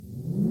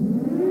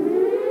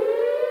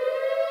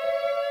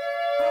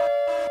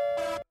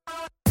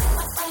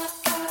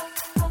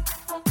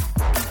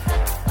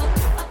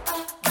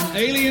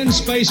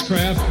American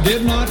spacecraft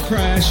did not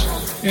crash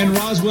in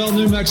Roswell,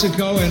 New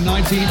Mexico in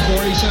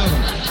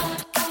 1947.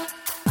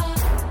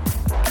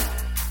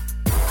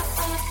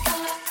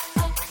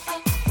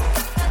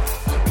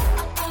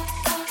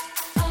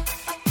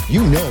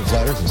 You know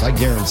flat earthers, I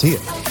guarantee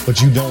it.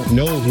 But you don't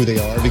know who they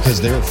are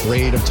because they're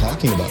afraid of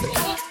talking about it.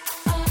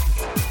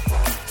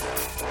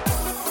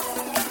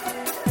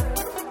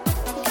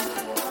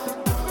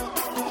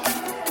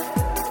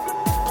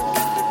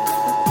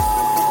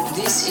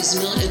 This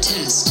is not a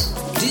test.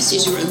 This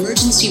is your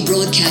emergency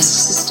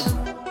broadcast system.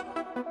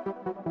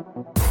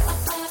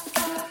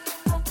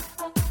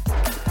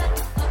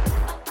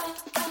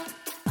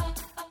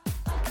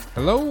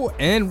 Hello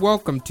and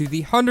welcome to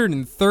the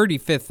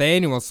 135th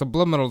Annual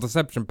Subliminal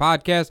Deception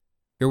Podcast,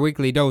 your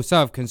weekly dose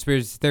of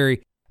conspiracy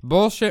theory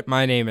bullshit.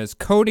 My name is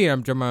Cody.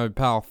 I'm joined by my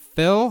pal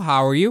Phil.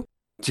 How are you?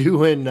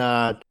 Doing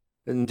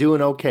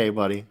okay,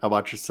 buddy. How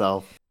about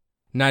yourself?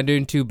 Not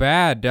doing too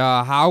bad.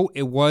 How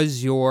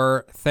was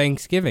your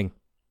Thanksgiving?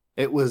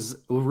 It was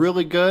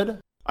really good.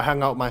 I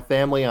hung out with my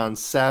family on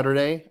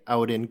Saturday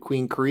out in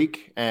Queen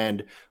Creek,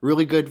 and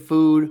really good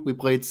food. We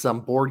played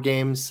some board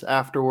games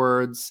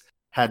afterwards.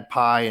 Had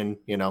pie and,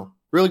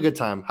 really good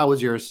time. How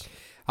was yours?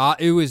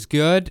 It was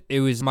good. It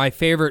was my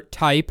favorite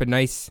type, a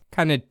nice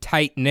kind of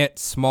tight-knit,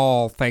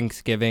 small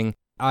Thanksgiving.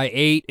 I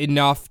ate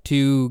enough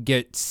to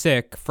get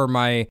sick for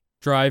my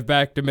drive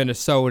back to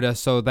Minnesota,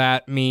 so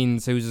that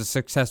means it was a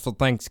successful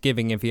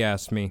Thanksgiving, if you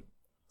ask me.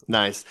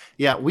 Nice.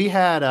 Yeah, we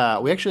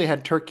actually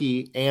had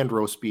turkey and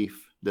roast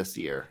beef this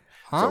year.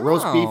 So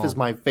roast beef is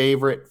my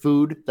favorite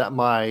food that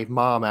my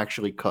mom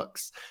actually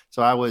cooks.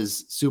 So I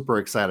was super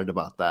excited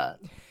about that.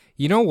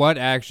 You know what,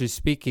 actually,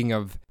 speaking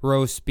of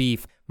roast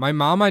beef, my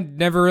mama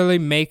never really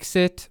makes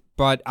it,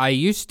 but I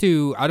used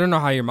to, I don't know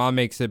how your mom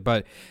makes it,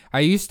 but I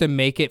used to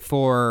make it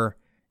for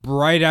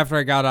right after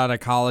I got out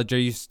of college. I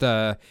used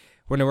to,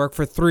 when I worked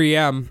for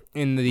 3M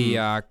in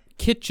the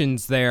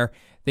kitchens there,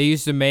 they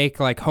used to make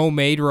like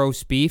homemade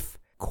roast beef.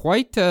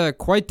 Quite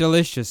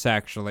delicious,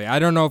 actually. I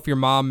don't know if your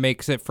mom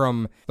makes it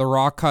from the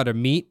raw cut of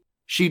meat.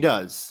 She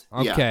does.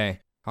 Okay. Yeah.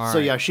 All so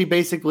right. yeah, she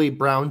basically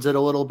browns it a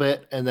little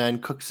bit and then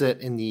cooks it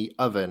in the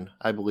oven,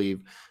 I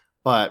believe.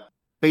 But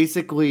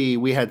basically,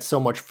 we had so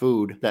much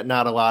food that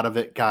not a lot of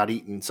it got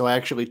eaten. So I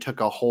actually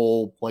took a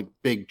whole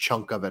big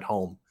chunk of it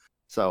home.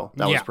 So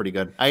that was pretty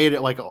good. I ate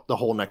it the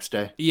whole next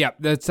day. Yeah,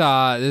 this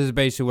is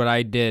basically what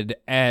I did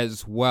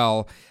as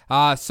well.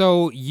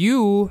 So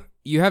you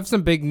have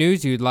some big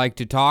news you'd like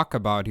to talk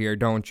about here,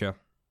 don't you?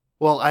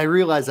 Well, I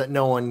realize that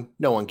no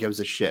one gives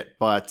a shit,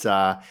 but the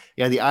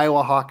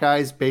Iowa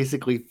Hawkeyes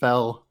basically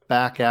fell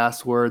back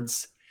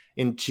asswards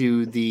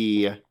into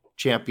the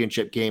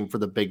championship game for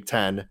the Big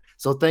Ten.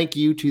 So thank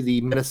you to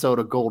the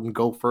Minnesota Golden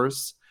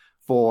Gophers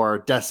for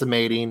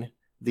decimating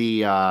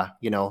the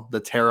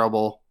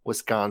terrible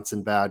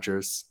Wisconsin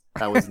Badgers.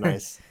 That was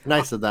nice.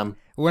 Nice of them.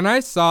 When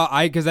I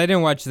saw, because I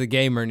didn't watch the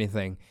game or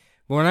anything,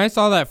 but when I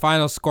saw that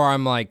final score,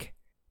 I'm like,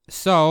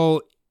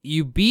 so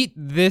you beat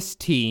this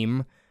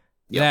team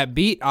that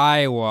beat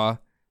Iowa,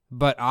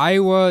 but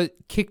Iowa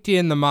kicked you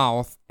in the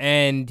mouth,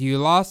 and you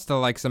lost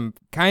to some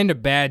kind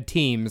of bad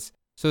teams.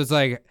 So it's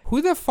like,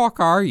 who the fuck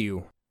are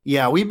you?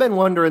 Yeah, we've been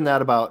wondering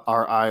that about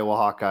our Iowa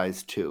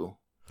Hawkeyes too.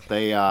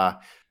 They,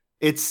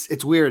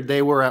 it's weird.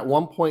 They were at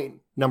one point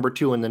number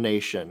 2 in the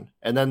nation,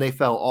 and then they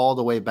fell all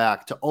the way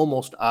back to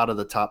almost out of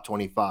the top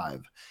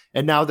 25,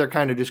 and now they're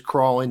kind of just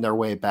crawling their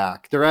way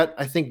back. They're at,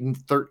 I think,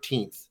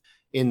 13th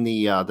in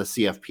the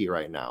CFP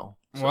right now.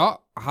 So.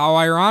 Well, how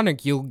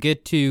ironic! You'll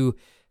get to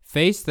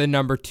face the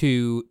number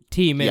 2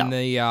 team in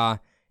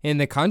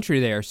the country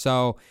there.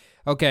 So,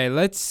 okay,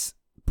 let's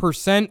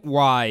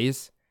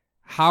percent-wise,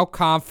 how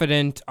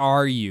confident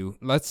are you?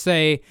 Let's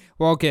say,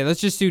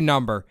 let's just do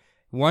number.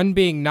 1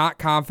 being not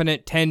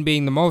confident, 10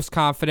 being the most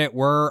confident.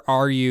 Where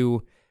are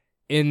you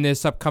in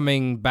this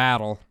upcoming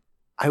battle?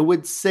 I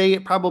would say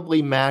it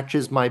probably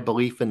matches my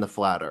belief in the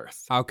flat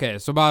earth. Okay,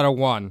 so about a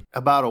 1.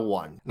 About a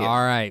 1. Yeah.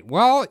 All right.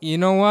 Well, you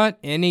know what?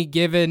 Any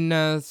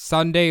given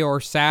Sunday or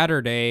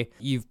Saturday,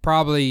 you've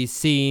probably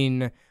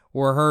seen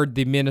or heard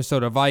the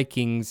Minnesota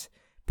Vikings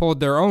pulled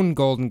their own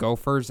Golden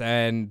Gophers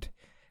and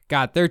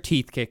got their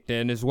teeth kicked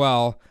in as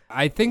well.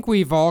 I think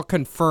we've all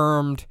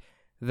confirmed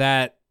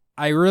that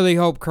I really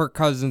hope Kirk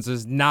Cousins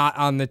is not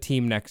on the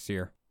team next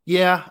year.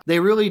 Yeah,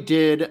 they really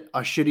did a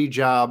shitty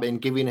job in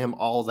giving him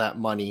all that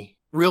money.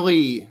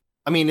 Really,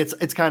 I mean,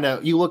 it's kind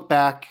of, you look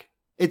back,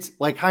 it's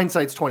like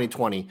hindsight's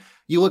 2020.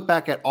 You look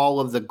back at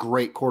all of the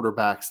great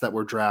quarterbacks that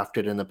were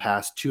drafted in the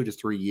past 2 to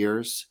 3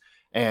 years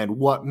and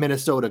what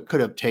Minnesota could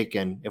have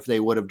taken if they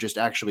would have just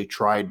actually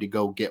tried to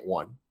go get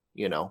one,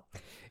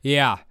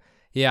 Yeah,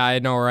 I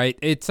know, right?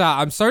 It's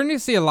I'm starting to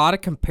see a lot of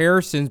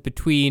comparisons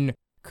between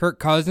Kirk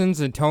Cousins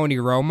and Tony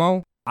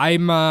Romo.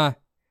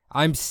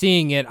 I'm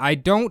seeing it. I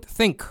don't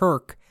think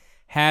Kirk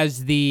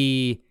has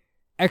the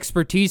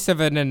expertise of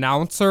an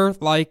announcer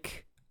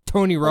like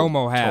Tony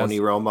Romo has. Tony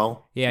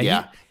Romo.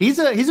 Yeah. He's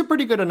a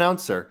pretty good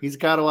announcer. He's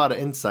got a lot of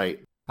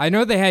insight. I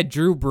know they had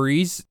Drew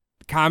Brees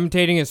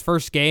commentating his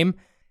first game.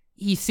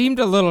 He seemed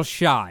a little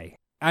shy.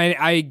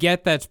 I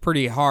get that's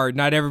pretty hard.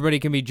 Not everybody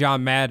can be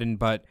John Madden,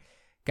 but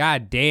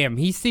god damn,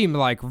 he seemed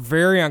like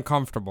very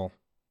uncomfortable.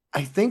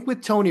 I think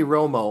with Tony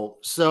Romo,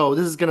 so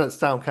this is going to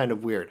sound kind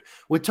of weird.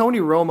 With Tony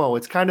Romo,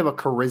 it's kind of a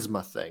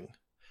charisma thing.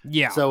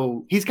 Yeah.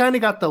 So he's kind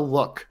of got the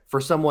look for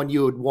someone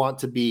you would want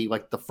to be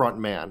like the front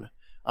man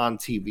on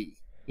TV.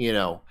 You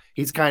know,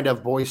 he's kind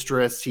of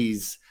boisterous.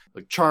 He's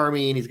like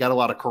charming. He's got a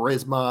lot of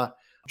charisma.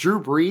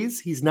 Drew Brees,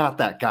 he's not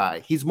that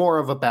guy. He's more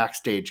of a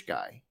backstage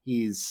guy.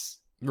 He's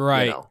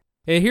right. You know.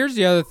 And here's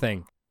the other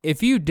thing.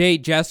 If you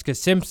date Jessica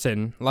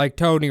Simpson like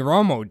Tony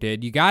Romo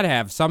did, you got to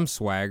have some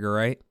swagger,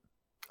 right?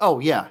 Oh,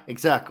 yeah,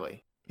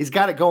 exactly. He's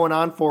got it going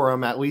on for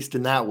him, at least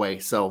in that way.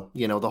 So,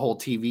 you know, the whole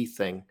TV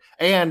thing.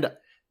 And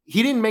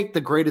he didn't make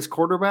the greatest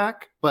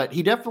quarterback, but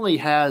he definitely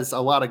has a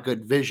lot of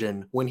good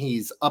vision when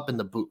he's up in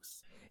the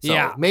booth. So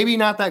yeah. Maybe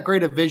not that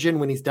great of vision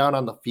when he's down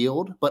on the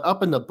field, but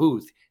up in the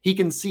booth, he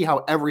can see how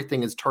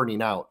everything is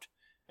turning out.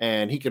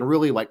 And he can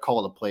really like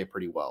call the play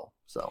pretty well.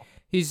 So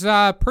he's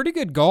a pretty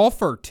good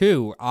golfer,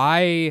 too.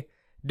 I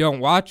don't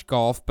watch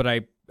golf,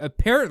 but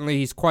apparently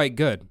he's quite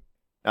good.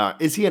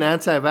 Is he an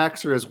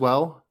anti-vaxxer as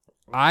well?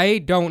 I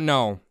don't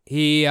know.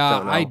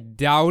 I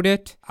doubt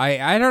it.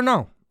 I don't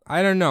know.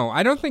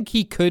 I don't think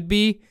he could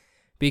be,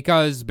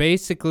 because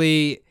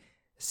basically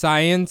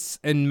science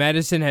and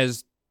medicine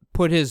has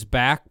put his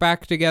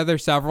back together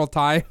several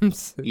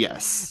times.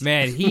 Yes.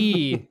 Man,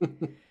 he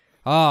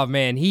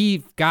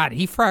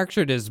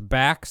fractured his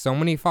back so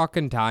many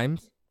fucking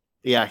times.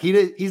 Yeah,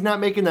 he's not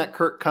making that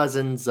Kirk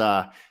Cousins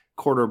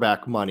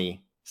quarterback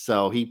money.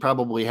 So he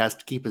probably has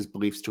to keep his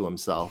beliefs to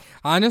himself.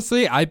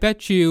 Honestly, I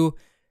bet you,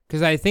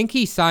 because I think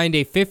he signed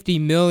a $50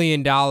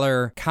 million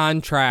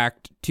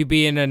contract to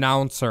be an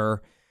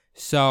announcer.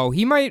 So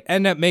he might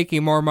end up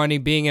making more money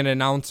being an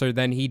announcer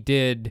than he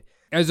did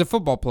as a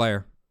football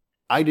player.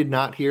 I did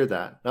not hear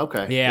that.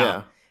 Okay.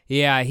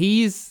 Yeah,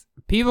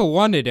 people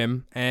wanted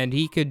him, and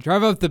he could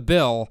drive up the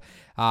bill.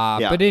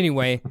 But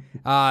anyway,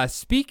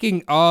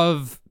 speaking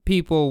of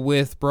people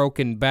with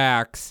broken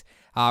backs,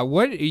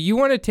 what you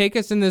want to take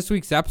us in this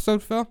week's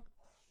episode, Phil?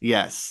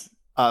 Yes.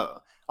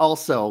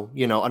 Also,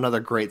 you know,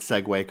 another great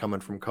segue coming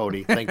from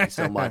Cody. Thank you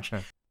so much.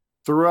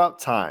 Throughout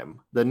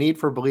time, the need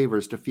for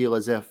believers to feel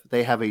as if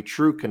they have a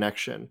true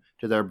connection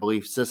to their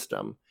belief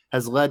system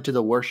has led to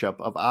the worship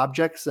of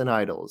objects and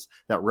idols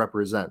that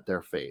represent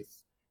their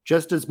faith,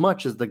 just as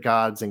much as the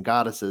gods and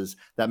goddesses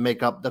that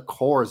make up the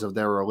cores of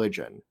their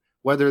religion,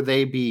 whether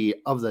they be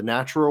of the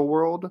natural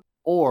world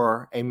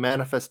or a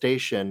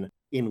manifestation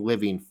in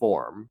living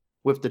form.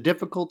 With the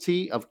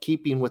difficulty of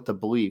keeping with the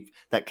belief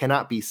that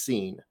cannot be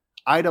seen,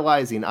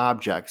 idolizing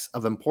objects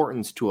of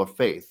importance to a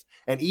faith,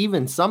 and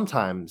even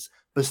sometimes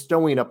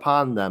bestowing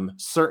upon them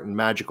certain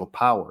magical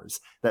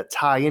powers that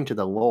tie into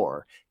the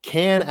lore,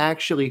 can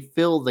actually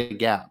fill the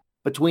gap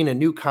between a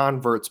new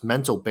convert's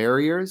mental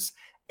barriers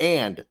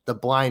and the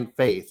blind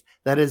faith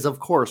that is, of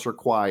course,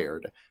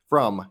 required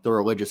from the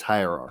religious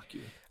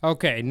hierarchy.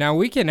 Okay, now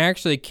we can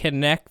actually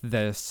connect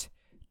this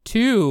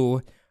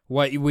to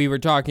what we were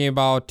talking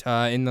about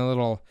in the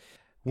little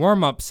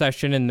warm-up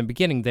session in the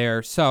beginning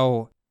there.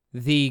 So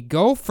the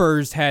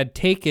Gophers had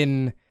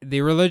taken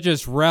the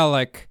religious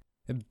relic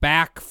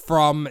back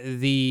from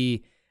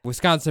the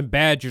Wisconsin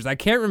Badgers. I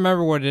can't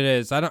remember what it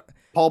is.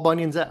 Paul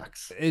Bunyan's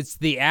axe. It's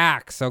the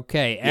axe,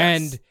 okay. Yes.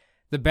 And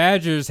the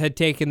Badgers had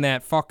taken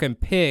that fucking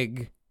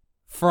pig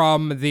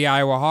from the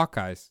Iowa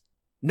Hawkeyes.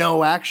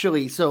 No,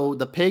 actually, so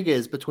the pig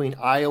is between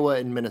Iowa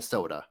and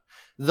Minnesota.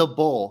 The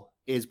bull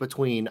is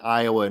between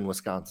Iowa and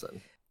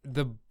Wisconsin.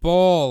 The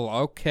bull,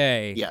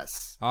 okay.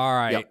 Yes. All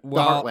right. Yep,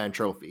 well, the Heartland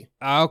Trophy.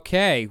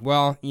 Okay.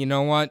 Well, you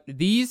know what?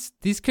 These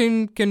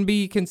can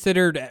be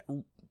considered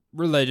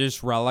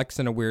religious relics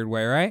in a weird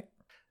way, right?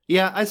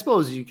 Yeah, I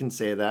suppose you can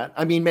say that.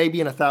 I mean, maybe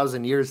in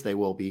 1,000 years they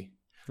will be.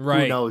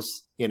 Right. Who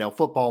knows? You know,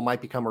 football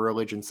might become a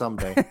religion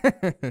someday.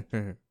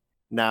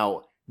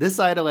 Now, this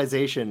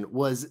idolization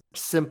was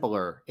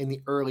simpler in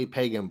the early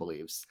pagan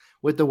beliefs,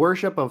 with the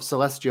worship of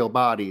celestial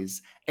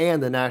bodies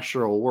and the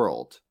natural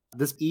world.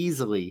 This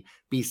easily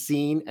be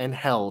seen and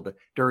held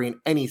during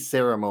any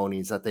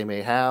ceremonies that they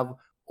may have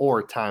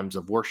or times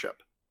of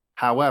worship.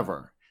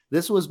 However,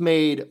 this was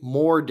made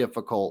more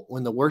difficult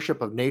when the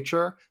worship of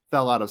nature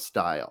fell out of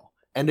style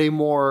and a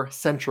more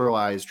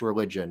centralized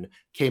religion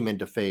came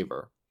into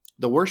favor.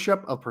 The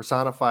worship of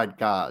personified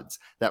gods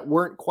that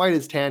weren't quite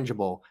as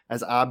tangible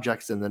as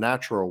objects in the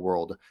natural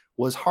world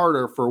was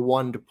harder for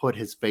one to put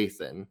his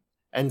faith in.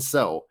 And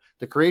so,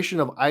 the creation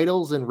of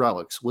idols and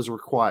relics was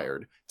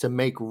required to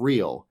make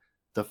real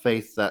the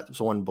faith that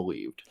one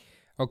believed.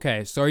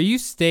 Okay, so are you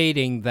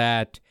stating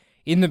that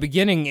in the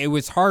beginning it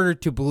was harder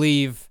to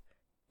believe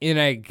in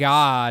a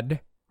god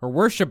or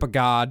worship a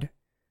god,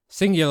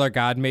 singular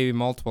god, maybe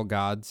multiple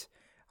gods,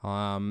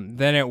 than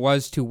it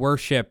was to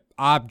worship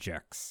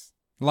objects?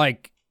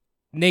 Like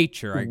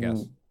nature, I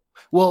guess.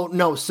 Well,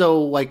 no.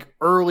 So like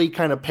early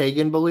kind of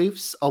pagan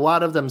beliefs, a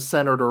lot of them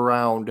centered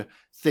around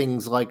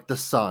things like the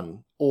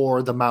sun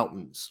or the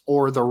mountains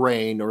or the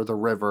rain or the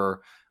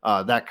river,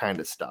 that kind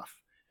of stuff.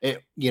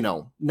 It, you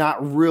know,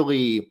 not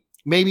really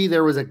maybe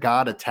there was a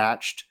god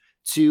attached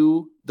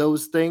to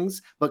those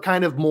things, but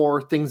kind of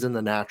more things in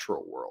the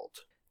natural world.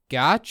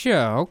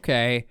 Gotcha.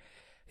 Okay.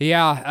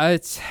 Yeah,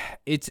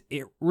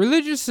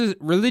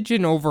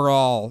 religion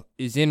overall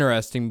is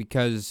interesting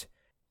because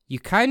you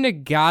kind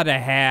of gotta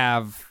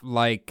have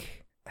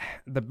like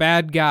the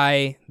bad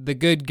guy, the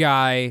good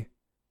guy,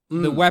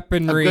 the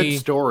weaponry, a good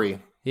story.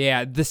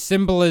 Yeah, the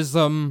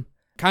symbolism,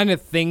 kind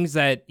of things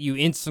that you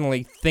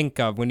instantly think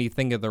of when you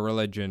think of the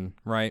religion,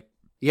 right?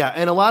 Yeah,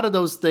 and a lot of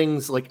those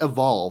things like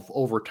evolve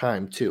over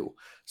time too.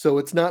 So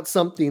it's not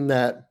something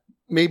that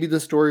maybe the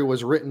story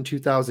was written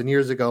 2,000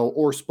 years ago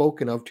or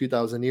spoken of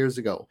 2,000 years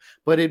ago,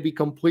 but it'd be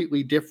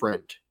completely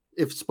different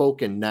if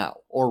spoken now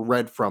or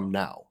read from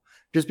now,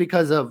 just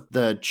because of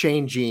the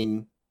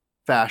changing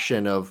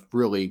fashion of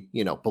really,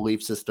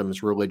 belief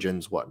systems,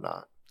 religions,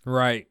 whatnot.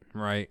 Right,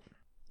 right.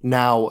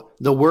 Now,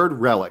 the word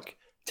relic,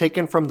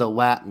 taken from the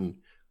Latin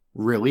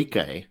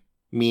relique,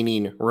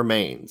 meaning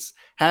remains,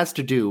 has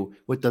to do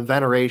with the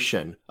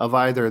veneration of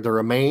either the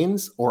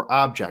remains or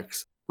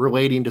objects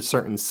relating to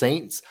certain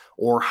saints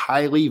or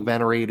highly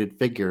venerated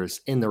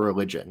figures in the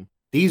religion.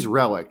 These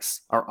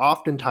relics are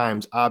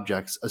oftentimes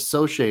objects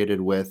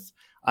associated with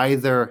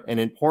either an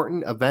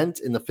important event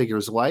in the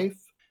figure's life,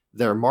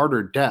 their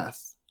martyr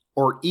death,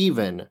 or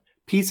even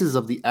pieces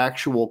of the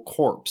actual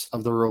corpse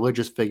of the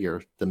religious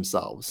figure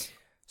themselves.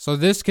 So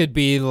this could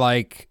be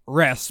like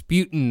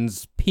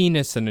Rasputin's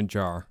penis in a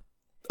jar.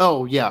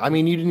 Oh, yeah. I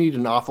mean, you need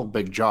an awful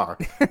big jar.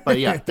 But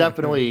yeah,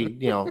 definitely,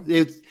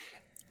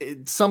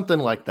 it's something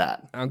like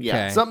that. Okay.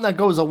 Yeah, something that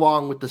goes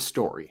along with the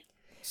story.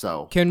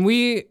 So Can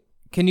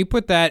you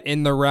put that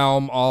in the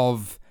realm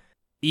of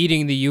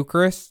eating the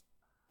Eucharist?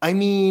 I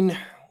mean,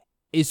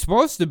 It's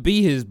supposed to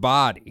be his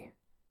body.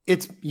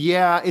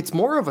 it's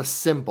more of a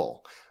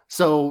symbol.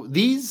 So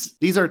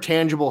these are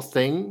tangible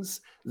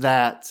things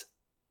that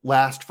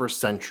last for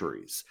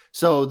centuries.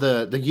 So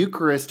the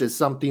Eucharist is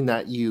something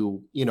that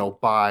you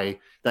buy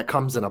that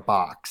comes in a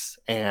box,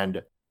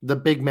 and the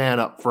big man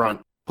up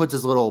front puts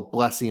his little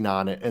blessing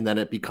on it, and then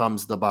it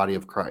becomes the body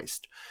of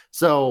Christ.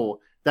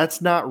 So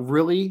that's not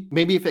really,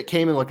 maybe if it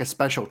came in like a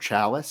special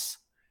chalice,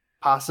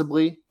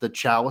 possibly the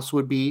chalice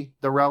would be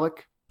the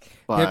relic.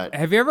 But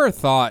Have you ever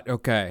thought,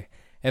 okay,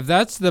 if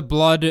that's the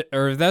blood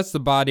or if that's the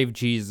body of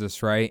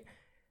Jesus, right?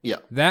 yeah.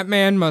 That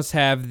man must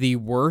have the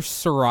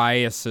worst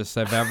psoriasis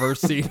I've ever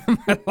seen in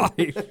my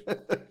life.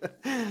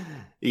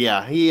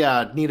 Yeah, he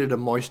needed to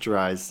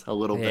moisturize a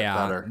little bit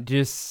better.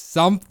 Just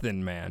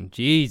something, man.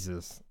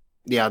 Jesus.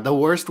 Yeah, the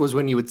worst was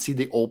when you would see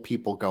the old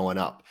people going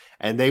up,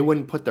 and they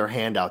wouldn't put their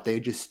hand out;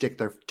 they'd just stick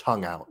their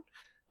tongue out,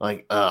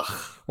 like ugh.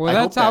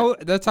 Well,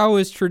 that's how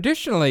it's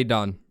traditionally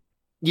done.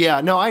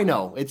 Yeah, no, I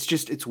know.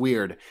 It's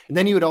weird. And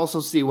then you would also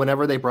see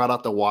whenever they brought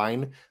out the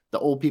wine, the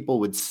old people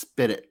would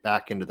spit it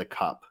back into the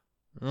cup.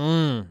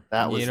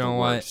 That was the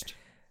worst. What?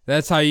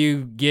 That's how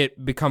you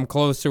become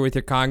closer with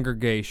your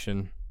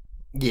congregation.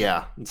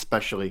 Yeah,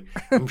 especially.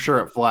 I'm sure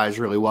it flies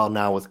really well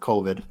now with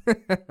COVID.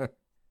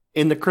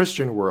 In the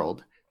Christian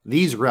world,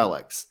 these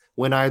relics,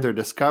 when either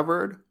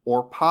discovered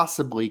or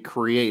possibly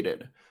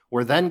created,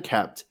 were then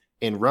kept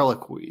in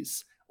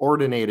reliquaries,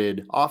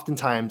 ordinated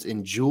oftentimes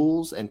in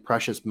jewels and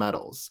precious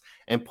metals,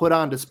 and put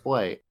on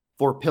display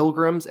for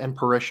pilgrims and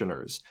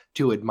parishioners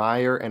to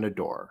admire and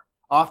adore,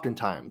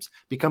 oftentimes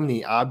becoming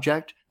the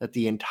object that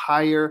the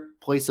entire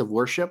place of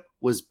worship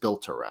was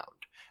built around.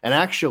 And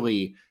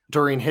actually,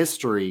 during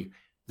history,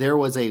 there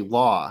was a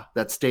law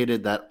that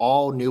stated that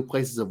all new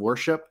places of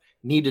worship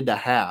needed to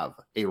have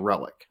a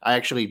relic. I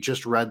actually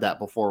just read that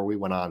before we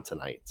went on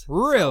tonight.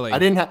 Really? I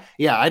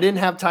didn't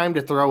have time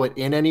to throw it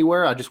in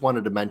anywhere. I just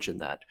wanted to mention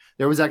that.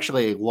 There was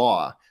actually a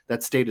law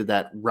that stated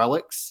that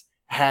relics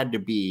had to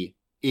be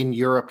in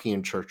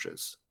European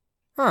churches.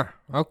 Huh.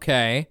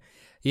 Okay.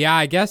 Yeah,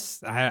 I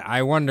guess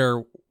I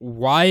wonder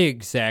why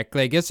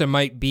exactly. I guess it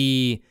might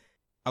be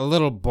a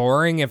little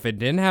boring if it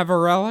didn't have a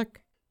relic.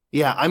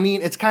 Yeah, I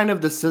mean, it's kind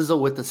of the sizzle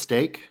with the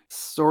steak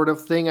sort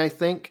of thing, I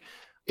think.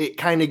 It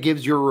kind of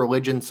gives your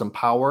religion some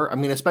power. I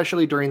mean,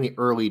 especially during the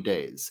early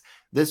days.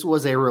 This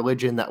was a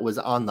religion that was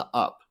on the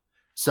up.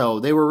 So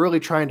they were really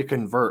trying to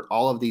convert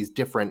all of these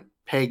different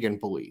pagan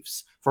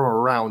beliefs from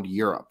around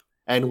Europe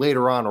and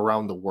later on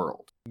around the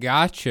world.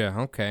 Gotcha.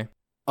 Okay.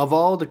 Of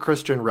all the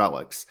Christian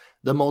relics,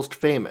 the most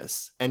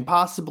famous and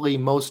possibly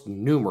most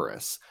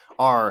numerous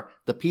are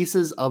the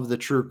pieces of the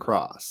true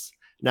cross.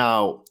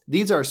 Now,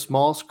 these are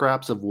small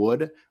scraps of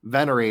wood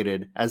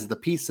venerated as the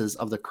pieces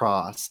of the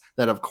cross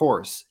that, of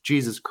course,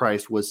 Jesus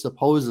Christ was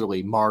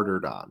supposedly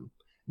martyred on.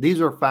 These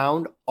were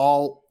found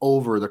all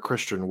over the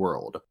Christian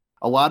world.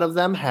 A lot of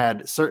them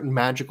had certain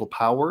magical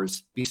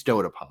powers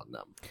bestowed upon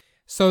them.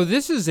 So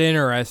this is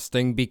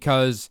interesting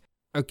because,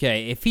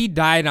 okay, if he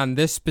died on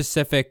this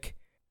specific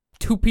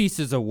 2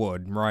 pieces of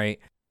wood, right?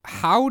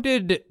 How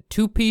did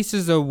 2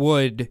 pieces of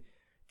wood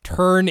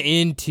turn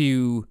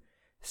into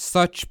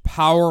such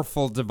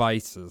powerful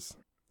devices?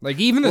 Like,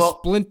 even the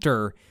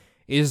splinter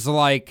is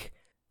like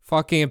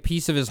fucking a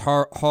piece of his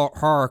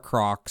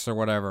horcrux or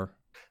whatever.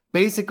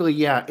 Basically,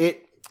 yeah,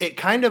 it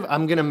kind of,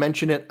 I'm going to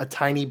mention it a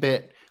tiny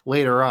bit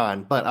later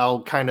on, but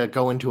I'll kind of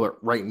go into it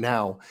right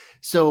now.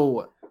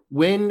 So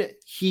when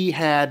he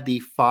had the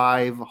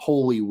 5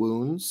 holy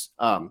wounds,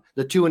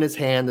 the 2 in his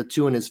hand, the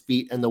 2 in his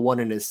feet, and the 1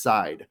 in his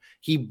side,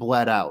 he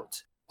bled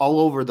out all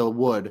over the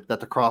wood that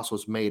the cross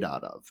was made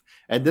out of.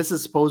 And this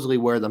is supposedly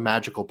where the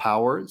magical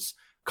powers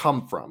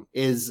come from,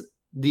 is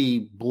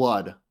the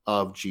blood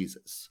of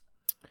Jesus.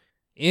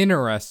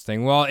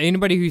 Interesting. Well,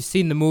 anybody who's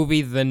seen the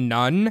movie The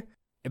Nun,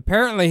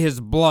 apparently his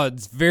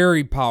blood's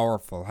very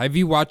powerful. Have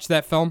you watched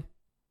that film?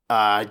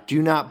 I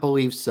do not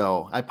believe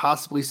so. I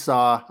possibly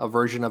saw a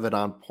version of it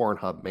on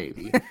Pornhub,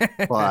 maybe,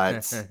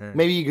 but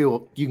maybe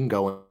you can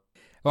go.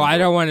 Well, I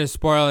don't want to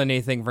spoil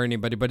anything for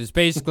anybody, but it's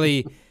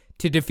basically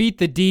to defeat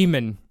the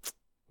demon,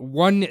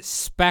 1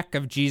 speck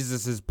of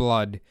Jesus's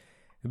blood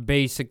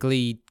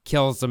basically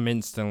kills him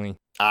instantly.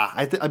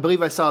 I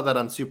believe I saw that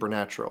on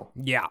Supernatural.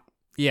 Yeah.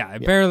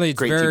 Apparently it's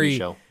Great very, TV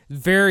show.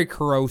 very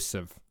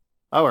corrosive.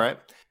 All right.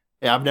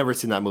 Yeah, I've never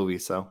seen that movie,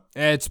 so.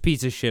 It's a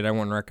piece of shit. I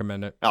wouldn't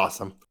recommend it.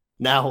 Awesome.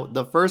 Now,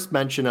 the first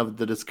mention of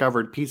the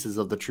discovered pieces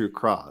of the true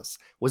cross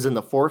was in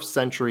the 4th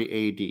century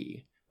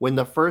AD, when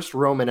the first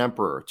Roman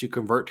emperor to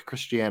convert to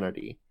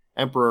Christianity,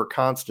 Emperor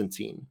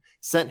Constantine,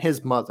 sent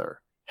his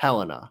mother,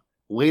 Helena,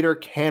 later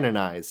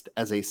canonized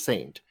as a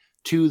saint,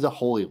 to the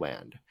Holy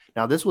Land.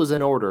 Now, this was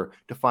in order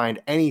to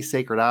find any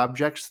sacred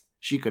objects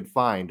she could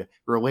find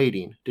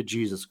relating to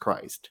Jesus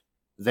Christ.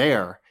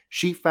 There,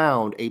 she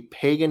found a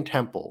pagan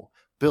temple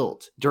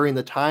built during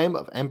the time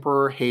of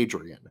Emperor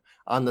Hadrian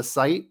on the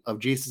site of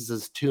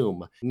Jesus'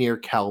 tomb near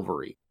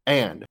Calvary,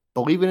 and,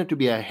 believing it to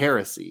be a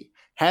heresy,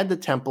 had the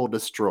temple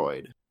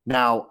destroyed.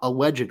 Now,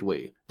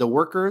 allegedly, the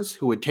workers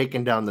who had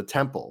taken down the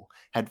temple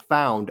had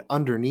found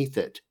underneath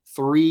it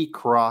 3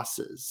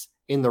 crosses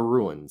in the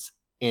ruins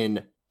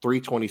in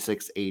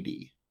 326 AD.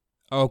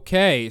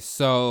 Okay,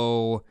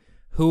 so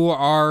who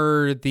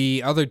are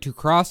the other 2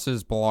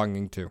 crosses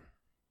belonging to?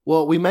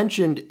 Well, we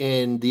mentioned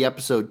in the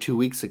episode 2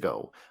 weeks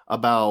ago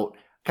about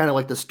kind of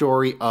like the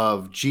story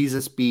of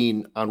Jesus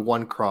being on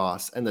one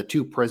cross and the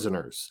 2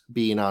 prisoners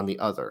being on the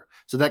other.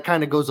 So that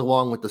kind of goes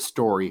along with the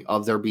story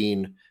of there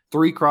being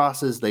 3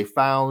 crosses they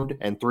found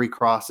and 3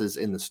 crosses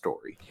in the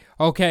story.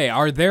 Okay,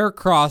 are their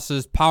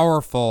crosses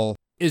powerful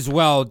as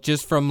well,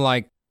 just from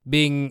like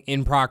being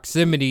in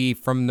proximity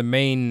from the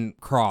main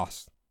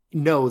cross?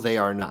 No, they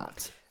are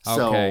not.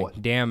 Okay,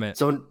 damn it.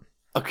 So,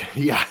 okay,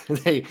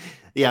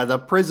 yeah, the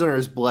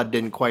prisoner's blood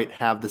didn't quite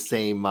have the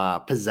same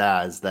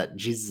pizzazz that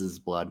Jesus'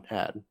 blood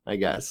had, I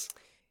guess.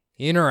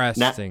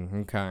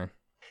 Interesting. Okay.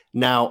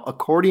 Now,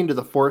 according to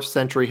the 4th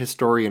century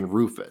historian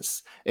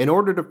Rufus, in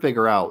order to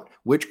figure out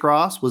which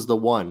cross was the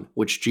one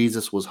which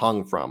Jesus was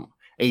hung from,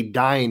 a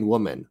dying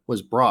woman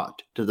was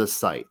brought to the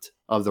site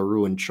of the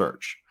ruined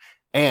church,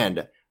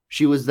 and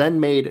she was then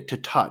made to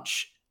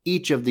touch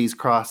each of these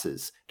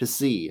crosses to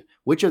see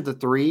which of the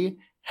 3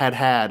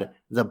 had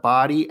the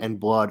body and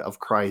blood of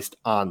Christ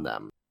on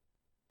them.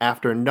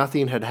 After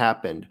nothing had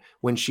happened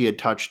when she had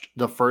touched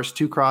the first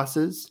 2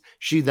 crosses,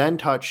 she then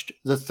touched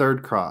the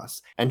 3rd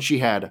cross, and she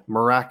had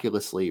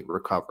miraculously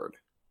recovered.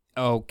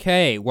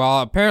 Okay,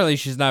 well, apparently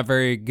she's not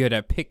very good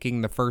at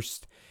picking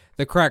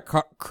the correct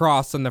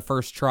cross on the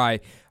first try.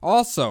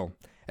 Also,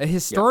 a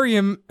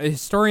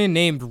historian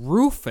named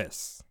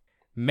Rufus.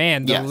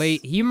 Man,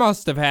 he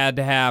must have had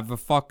to have a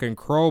fucking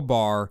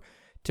crowbar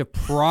to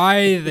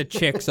pry the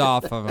chicks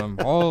off of him.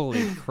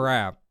 Holy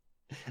crap.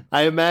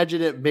 I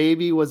imagine it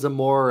maybe was a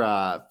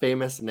more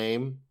famous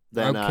name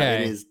than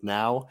it is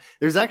now.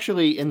 There's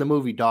actually, in the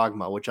movie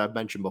Dogma, which I've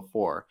mentioned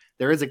before,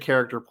 there is a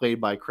character played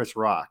by Chris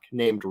Rock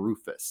named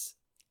Rufus.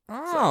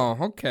 Oh,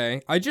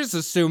 okay. I just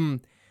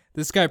assume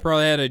this guy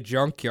probably had a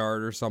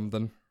junkyard or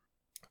something.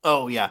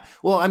 Oh, yeah.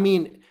 Well, I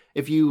mean,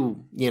 if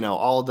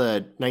all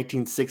the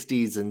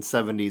 1960s and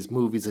 70s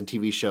movies and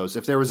TV shows,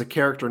 if there was a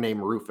character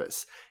named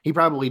Rufus, he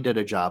probably did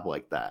a job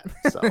like that.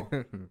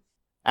 So,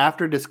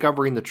 after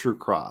discovering the true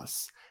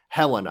cross,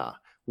 Helena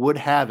would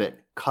have it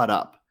cut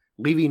up,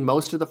 leaving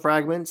most of the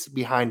fragments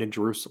behind in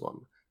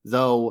Jerusalem,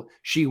 though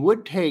she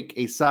would take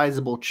a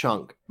sizable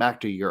chunk back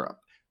to Europe,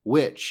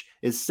 which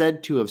is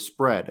said to have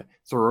spread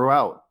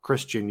throughout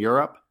Christian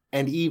Europe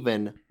and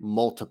even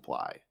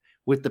multiply,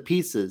 with the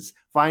pieces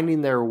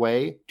finding their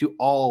way to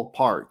all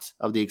parts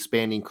of the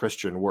expanding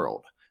Christian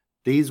world.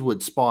 These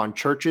would spawn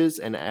churches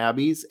and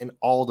abbeys in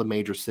all the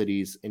major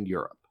cities in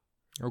Europe.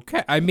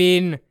 Okay, I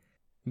mean,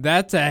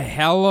 that's a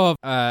hell of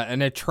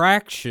an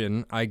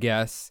attraction, I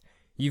guess.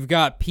 You've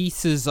got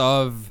pieces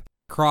of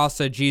cross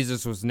that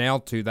Jesus was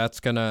nailed to. That's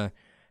gonna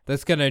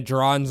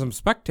draw in some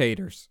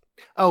spectators.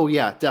 Oh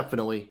yeah,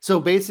 definitely. So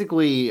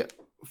basically,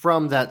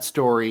 from that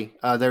story,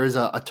 there is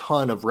a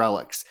ton of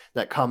relics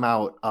that come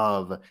out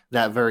of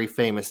that very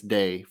famous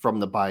day from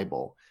the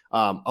Bible.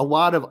 A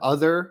lot of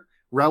other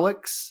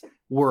relics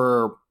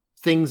were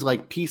things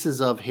like pieces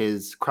of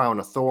his crown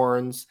of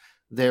thorns.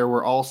 There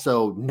were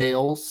also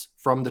nails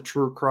from the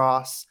true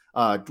cross.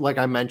 Like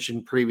I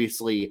mentioned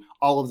previously,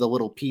 all of the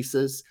little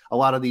pieces, a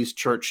lot of these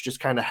church just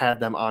kind of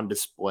had them on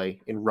display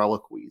in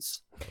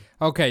reliquaries.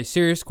 Okay,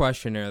 serious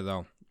question here,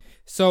 though.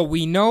 So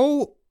we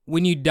know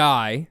when you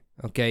die,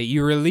 Okay,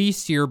 you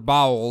release your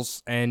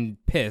bowels and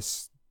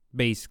piss,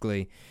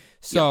 basically.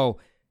 So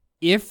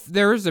if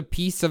there's a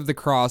piece of the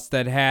cross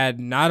that had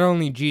not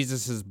only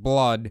Jesus's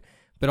blood,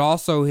 but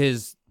also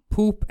his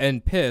poop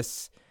and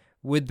piss,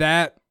 would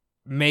that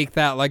make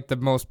that like the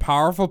most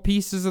powerful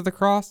pieces of the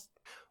cross?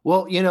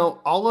 Well,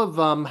 all of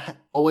them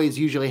always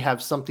usually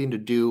have something to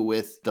do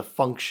with the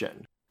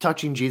function.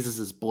 Touching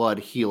Jesus's blood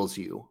heals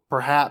you.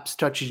 Perhaps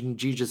touching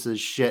Jesus's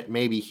shit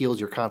maybe heals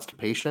your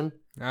constipation.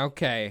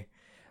 Okay.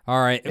 All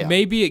right. Yeah.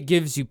 Maybe it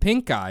gives you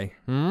pink eye.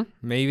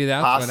 Maybe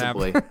that's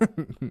Possibly. what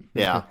happened.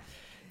 Yeah.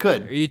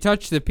 Could. You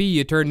touch the pee,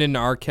 you turned into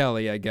R.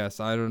 Kelly, I guess.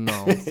 I don't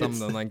know.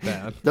 Something like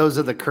that. Those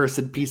are the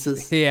cursed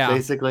pieces,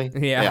 basically.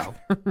 Yeah.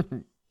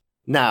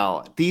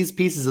 Now, these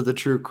pieces of the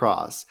true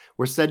cross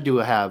were said to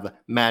have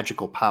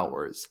magical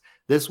powers.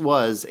 This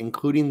was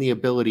including the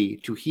ability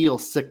to heal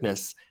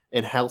sickness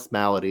and health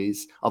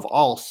maladies of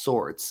all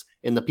sorts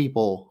in the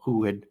people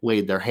who had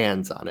laid their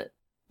hands on it.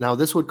 Now,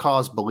 this would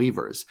cause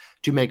believers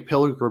to make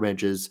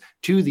pilgrimages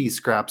to these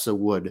scraps of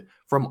wood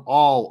from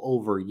all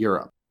over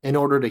Europe in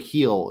order to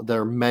heal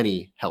their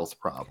many health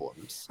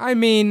problems. I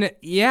mean,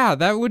 yeah,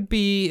 it'd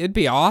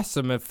be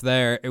awesome if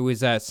it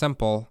was that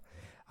simple.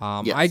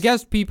 Yes. I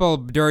guess people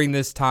during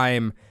this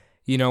time,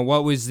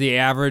 what was the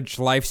average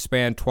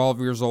lifespan? 12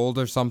 years old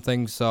or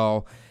something.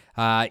 So,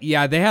 they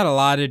had a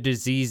lot of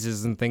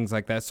diseases and things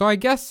like that. So I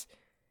guess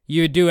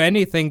you would do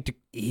anything to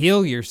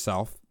heal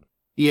yourself.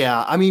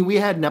 Yeah, I mean, we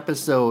had an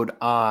episode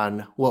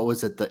on,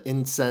 the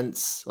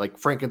incense, like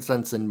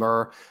frankincense and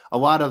myrrh. A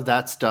lot of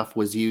that stuff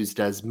was used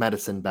as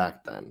medicine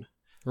back then.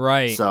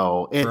 Right.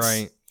 So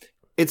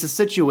it's a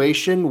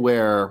situation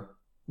where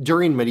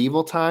during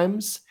medieval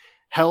times,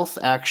 health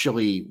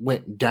actually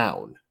went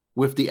down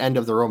with the end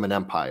of the Roman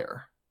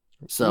Empire.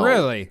 So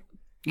really?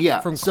 Yeah.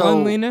 From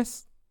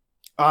cleanliness?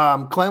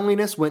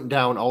 Cleanliness went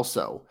down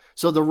also.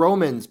 So the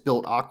Romans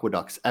built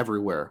aqueducts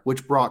everywhere,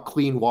 which brought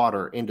clean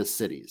water into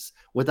cities.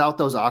 Without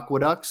those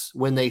aqueducts,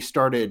 when they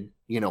started,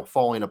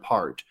 falling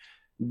apart,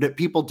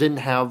 people didn't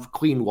have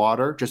clean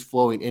water just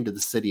flowing into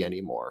the city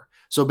anymore.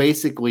 So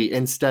basically,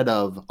 instead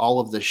of all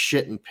of the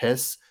shit and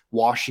piss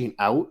washing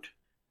out,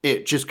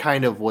 it just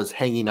kind of was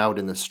hanging out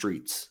in the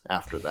streets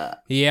after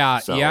that. Yeah,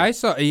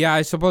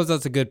 I suppose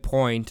that's a good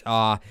point.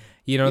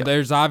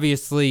 There's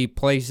obviously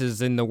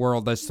places in the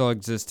world that still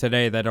exist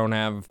today that don't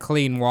have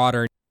clean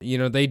water.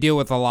 They deal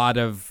with a lot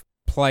of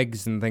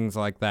plagues and things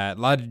like that,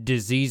 a lot of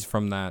disease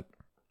from that.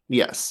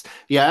 Yes.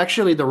 Yeah,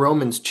 actually, the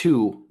Romans,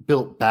 too,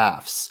 built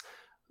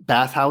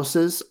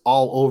bathhouses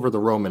all over the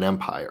Roman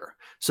Empire.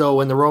 So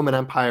when the Roman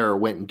Empire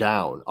went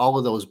down, all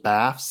of those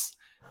baths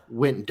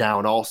went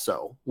down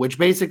also, which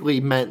basically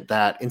meant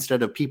that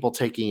instead of people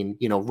taking,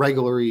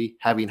 regularly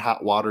having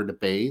hot water to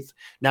bathe,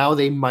 now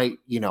they might,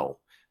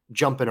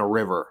 jump in a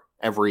river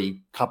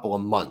every couple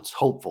of months,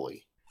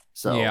 hopefully.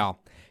 So yeah.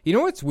 You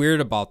know what's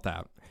weird about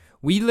that?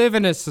 We live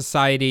in a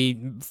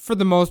society, for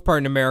the most part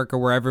in America,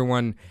 where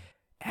everyone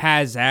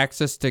has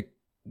access to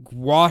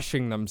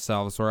washing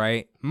themselves,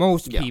 right?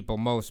 Most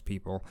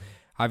people.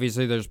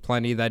 Obviously, there's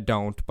plenty that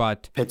don't,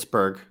 but...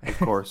 Pittsburgh, of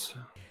course.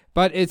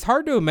 But it's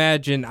hard to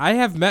imagine. I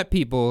have met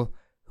people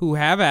who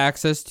have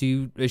access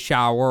to a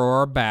shower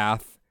or a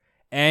bath,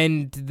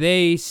 and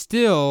they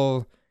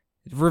still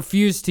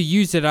refuse to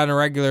use it on a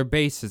regular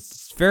basis.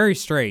 It's very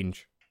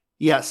strange.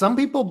 Yeah, some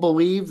people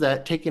believe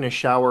that taking a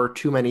shower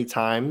too many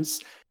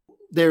times...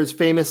 There's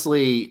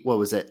famously,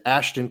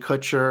 Ashton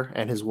Kutcher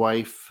and his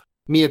wife,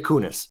 Mila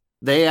Kunis.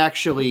 They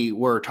actually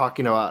were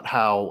talking about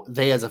how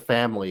they as a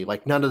family,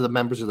 like none of the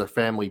members of their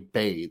family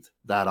bathe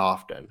that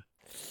often.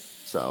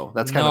 So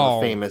that's kind of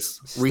a famous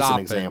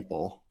recent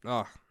example.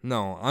 Oh,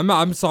 no,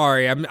 I'm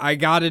sorry. I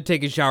got to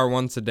take a shower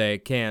once a day.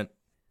 Can't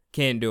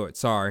do it.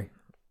 Sorry.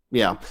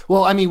 Yeah.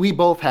 Well, I mean, we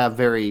both have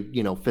very,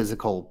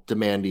 physical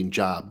demanding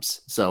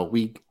jobs. So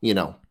we,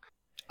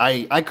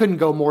 I couldn't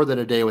go more than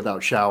a day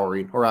without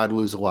showering, or I'd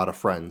lose a lot of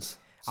friends.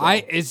 So.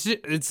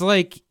 It's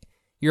like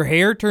your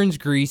hair turns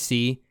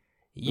greasy.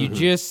 You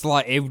just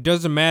it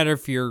doesn't matter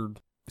if you're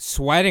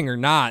sweating or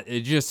not.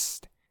 It's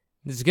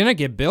gonna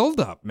get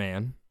buildup,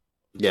 man.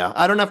 Yeah,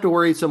 I don't have to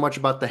worry so much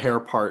about the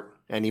hair part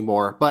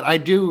anymore. But I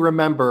do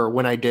remember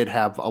when I did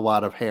have a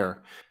lot of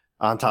hair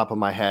on top of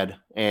my head,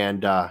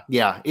 and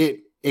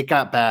it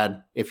got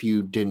bad if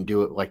you didn't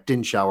do it,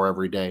 didn't shower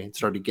every day. It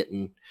started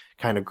getting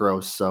kind of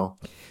gross. So,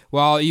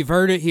 well, you've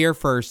heard it here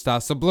first.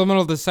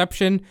 Subliminal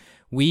Deception.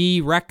 We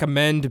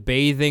recommend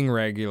bathing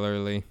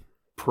regularly.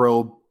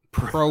 Pro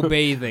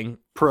bathing.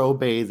 Pro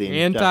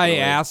bathing.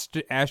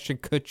 Ashton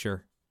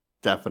Kutcher.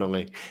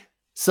 Definitely.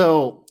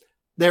 So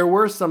there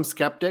were some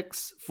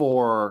skeptics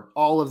for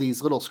all of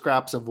these little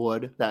scraps of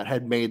wood that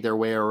had made their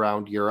way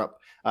around Europe.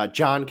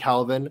 John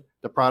Calvin,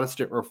 the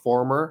Protestant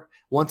reformer,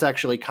 once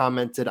actually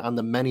commented on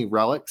the many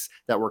relics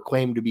that were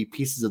claimed to be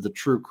pieces of the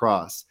true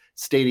cross,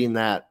 stating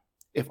that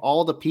if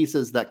all the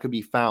pieces that could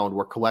be found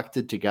were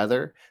collected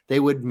together, they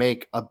would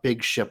make a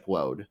big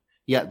shipload.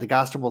 Yet the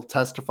gospel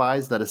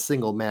testifies that a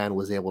single man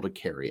was able to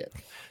carry it.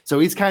 So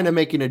he's kind of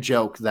making a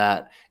joke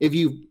that if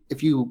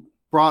you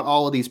brought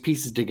all of these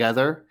pieces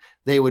together,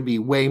 they would be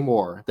way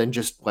more than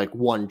just like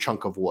one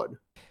chunk of wood.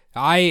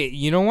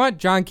 You know what,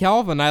 John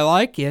Calvin, I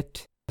like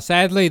it.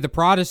 Sadly, the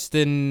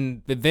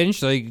Protestant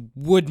eventually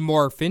would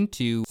morph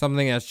into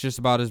something that's just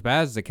about as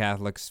bad as the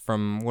Catholics,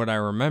 from what I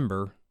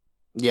remember.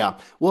 Yeah.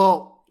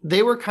 Well,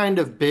 they were kind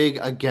of big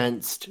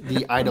against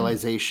the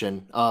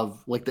idolization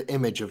of like the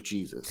image of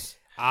Jesus.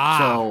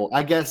 So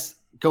I guess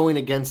going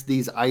against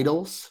these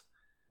idols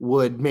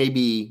would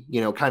maybe,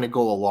 kind of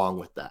go along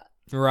with that.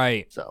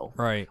 Right. So,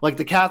 right. Like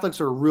the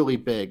Catholics are really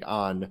big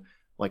on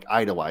like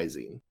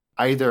idolizing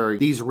either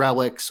these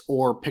relics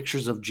or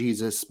pictures of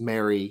Jesus,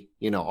 Mary,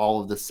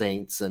 all of the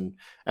saints and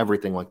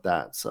everything like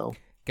that. So,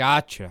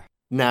 gotcha.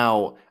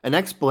 Now, an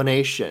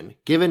explanation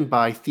given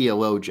by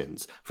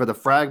theologians for the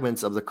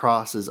fragments of the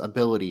cross's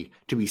ability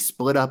to be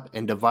split up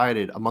and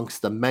divided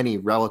amongst the many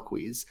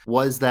reliques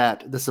was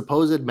that the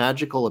supposed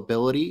magical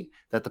ability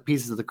that the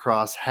pieces of the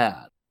cross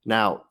had.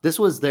 Now, this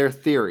was their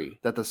theory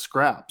that the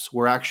scraps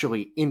were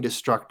actually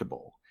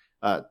indestructible.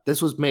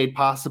 This was made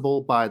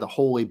possible by the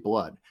holy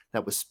blood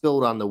that was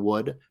spilled on the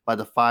wood by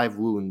the 5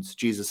 wounds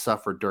Jesus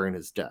suffered during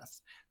his death.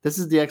 This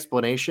is the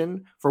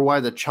explanation for why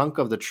the chunk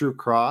of the true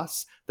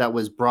cross that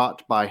was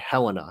brought by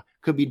Helena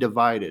could be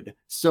divided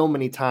so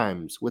many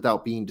times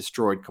without being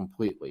destroyed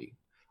completely.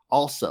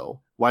 Also,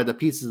 why the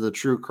pieces of the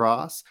true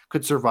cross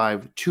could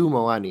survive 2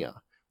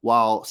 millennia,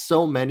 while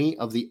so many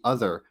of the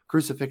other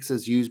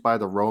crucifixes used by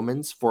the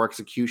Romans for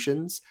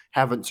executions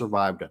haven't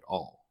survived at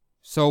all.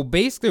 So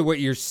basically what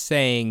you're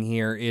saying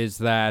here is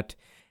that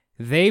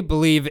they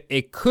believe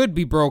it could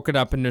be broken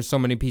up into so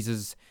many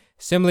pieces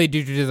simply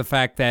due to the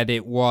fact that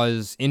it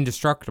was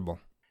indestructible.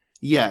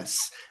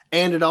 Yes,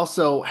 and it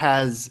also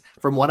has,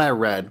 from what I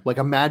read, like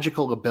a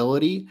magical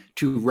ability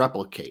to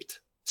replicate.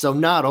 So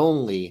not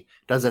only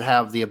does it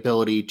have the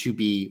ability to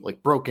be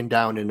like broken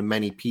down into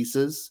many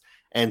pieces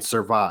and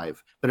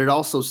survive, but it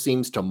also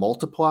seems to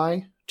multiply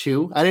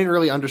too. I didn't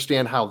really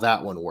understand how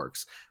that one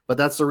works, but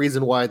that's the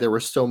reason why there were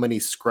so many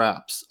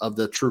scraps of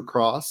the true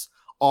cross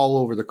all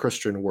over the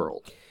Christian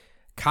world.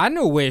 Kind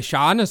of wish,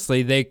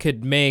 honestly, they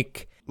could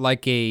make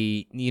like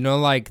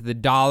like the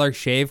Dollar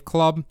Shave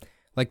Club,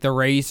 like the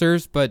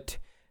razors, but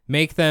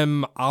make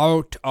them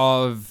out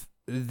of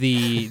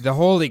the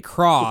Holy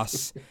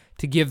Cross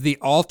to give the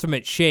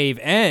ultimate shave,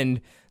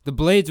 and the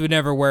blades would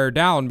never wear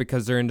down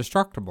because they're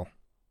indestructible.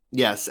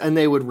 Yes, and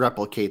they would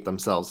replicate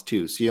themselves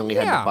too, so you only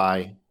had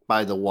to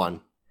buy the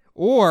one.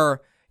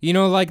 Or,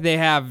 like they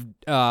have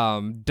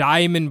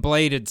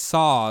diamond-bladed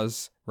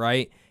saws,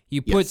 right?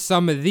 You put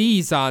some of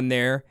these on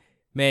there,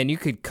 man, you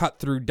could cut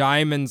through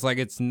diamonds like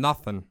it's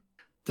nothing.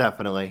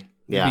 Definitely.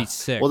 Yeah. It'd be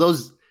sick. Well,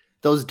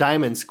 those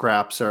diamond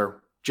scraps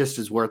are just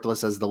as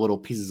worthless as the little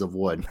pieces of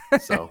wood.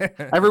 So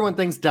everyone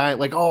thinks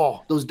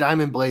those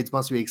diamond blades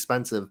must be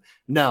expensive.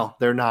 No,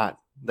 they're not.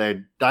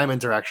 The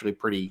diamonds are actually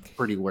pretty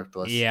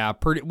worthless. Yeah,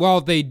 pretty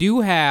well. They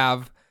do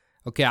have.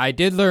 Okay, I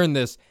did learn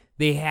this.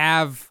 They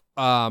have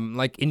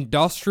like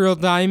industrial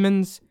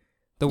diamonds,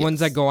 the ones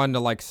that go onto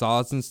like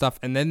saws and stuff,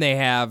 and then they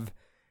have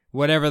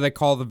whatever they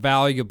call the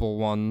valuable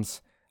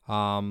ones.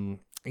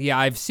 Yeah,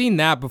 I've seen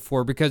that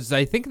before because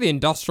I think the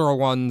industrial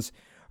ones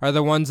are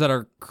the ones that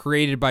are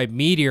created by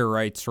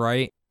meteorites,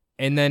 right?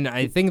 And then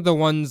I think the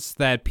ones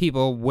that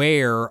people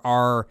wear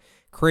are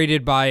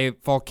created by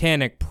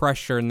volcanic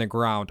pressure in the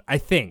ground. I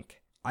think.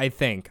 I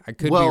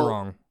could be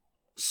wrong.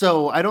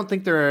 So I don't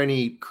think there are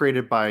any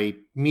created by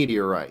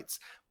meteorites,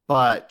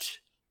 but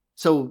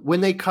so when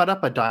they cut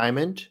up a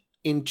diamond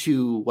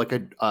into like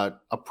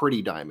a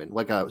pretty diamond,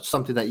 like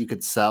something that you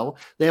could sell,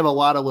 they have a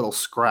lot of little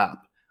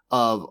scrap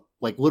of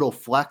like little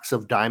flecks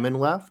of diamond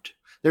left.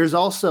 There's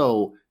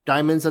also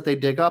diamonds that they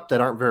dig up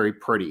that aren't very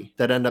pretty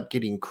that end up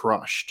getting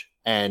crushed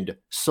and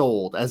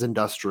sold as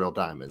industrial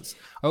diamonds.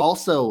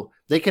 Also,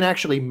 they can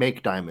actually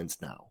make diamonds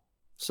now.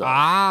 So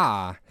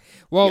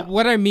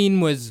what I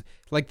mean was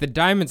like the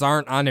diamonds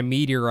aren't on a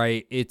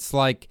meteorite. It's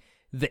like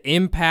the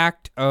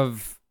impact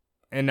of,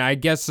 and I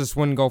guess this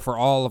wouldn't go for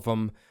all of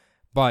them,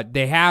 but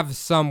they have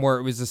some where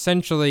it was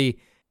essentially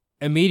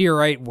a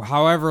meteorite,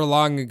 however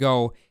long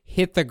ago,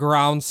 hit the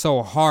ground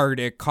so hard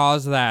it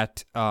caused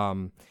that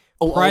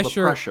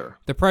pressure,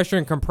 the pressure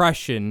and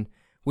compression,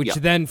 which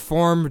then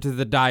formed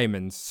the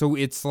diamonds. So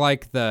it's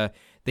like the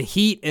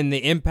heat and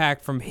the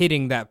impact from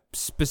hitting that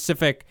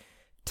specific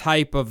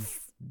type of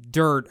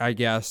dirt, I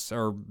guess,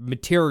 or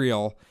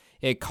material,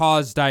 it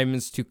caused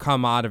diamonds to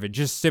come out of it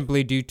just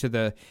simply due to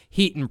the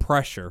heat and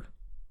pressure.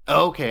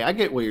 Okay, I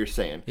get what you're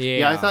saying.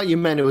 Yeah, I thought you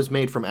meant it was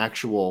made from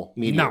actual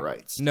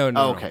meteorites. No.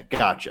 Okay,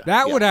 gotcha.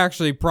 That would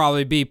actually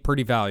probably be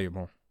pretty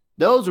valuable.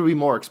 Those would be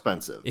more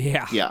expensive.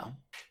 Yeah.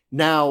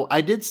 Now,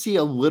 I did see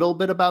a little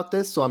bit about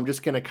this, so I'm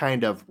just going to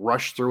kind of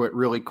rush through it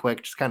really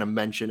quick, just kind of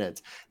mention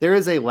it. There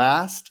is a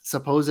last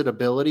supposed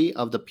ability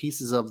of the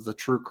pieces of the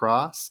true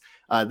cross.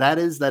 That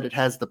is that it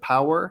has the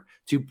power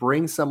to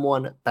bring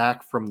someone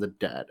back from the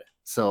dead.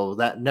 So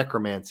that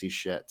necromancy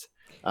shit.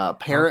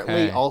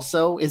 Apparently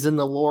also is in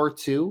the lore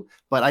too,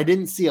 but I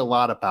didn't see a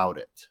lot about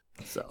it.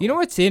 So you know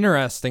what's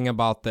interesting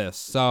about this?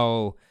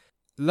 So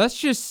let's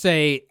just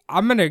say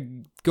I'm going to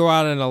go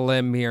out on a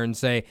limb here and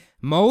say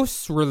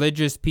most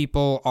religious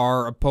people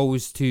are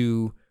opposed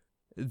to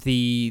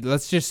the,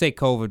 let's just say,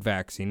 COVID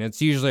vaccine.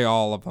 It's usually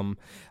all of them.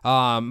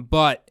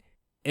 But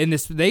in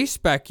this, they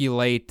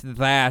speculate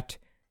that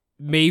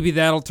maybe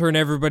that'll turn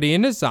everybody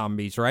into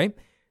zombies, right?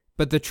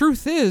 But the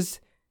truth is,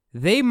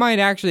 they might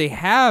actually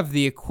have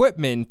the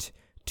equipment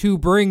to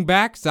bring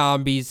back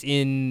zombies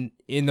in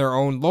their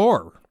own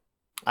lore.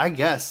 I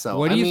guess so.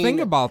 What do you think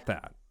about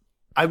that?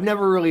 I've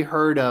never really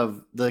heard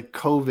of the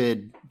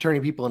COVID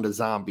turning people into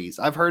zombies.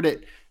 I've heard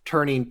it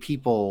turning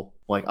people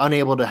like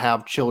unable to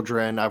have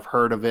children. I've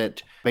heard of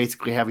it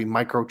basically having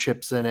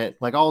microchips in it,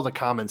 like all the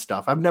common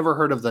stuff. I've never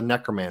heard of the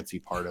necromancy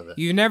part of it.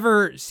 You've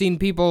never seen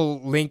people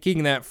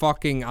linking that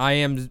fucking I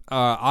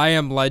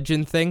am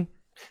Legend thing?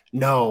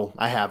 No,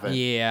 I haven't.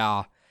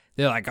 Yeah.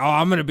 They're like, oh,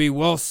 I'm going to be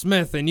Will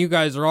Smith, and you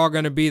guys are all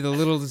going to be the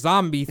little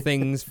zombie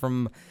things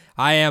from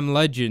I Am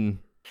Legend.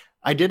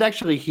 I did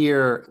actually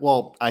hear,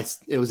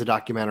 it was a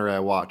documentary I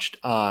watched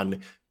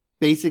on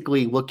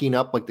basically looking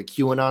up like the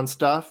QAnon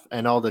stuff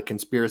and all the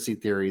conspiracy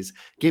theories,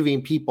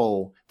 giving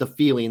people the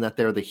feeling that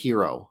they're the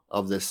hero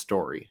of this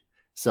story.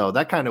 So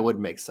that kind of would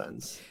make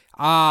sense.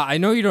 I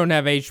know you don't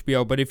have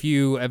HBO, but if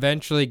you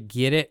eventually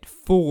get it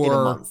In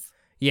a month.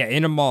 Yeah,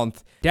 in a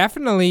month,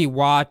 definitely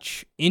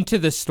watch Into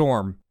the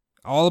Storm.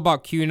 All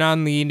about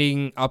QAnon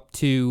leading up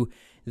to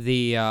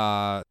the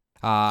January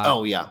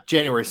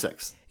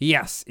 6th.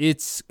 Yes,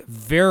 it's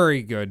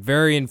very good,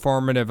 very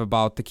informative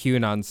about the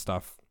QAnon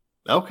stuff.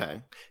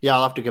 Okay. Yeah,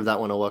 I'll have to give that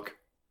one a look.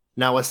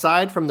 Now,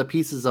 aside from the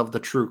pieces of the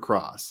true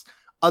cross,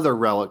 other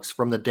relics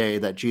from the day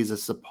that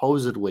Jesus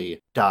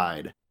supposedly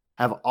died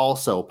have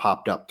also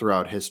popped up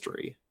throughout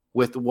history,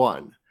 with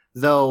one,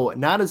 though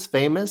not as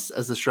famous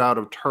as the Shroud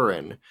of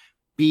Turin,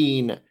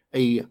 being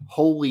a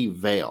holy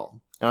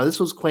veil. Now, this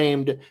was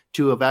claimed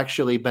to have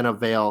actually been a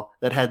veil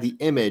that had the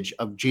image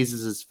of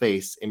Jesus'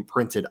 face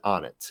imprinted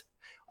on it.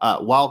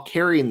 While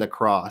carrying the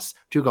cross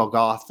to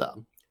Golgotha,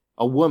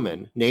 a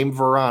woman named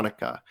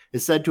Veronica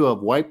is said to have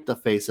wiped the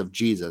face of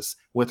Jesus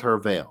with her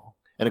veil.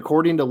 And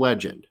according to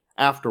legend,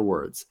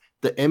 afterwards,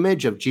 the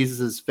image of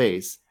Jesus'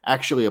 face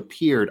actually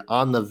appeared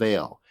on the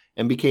veil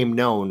and became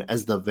known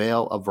as the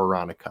Veil of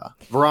Veronica.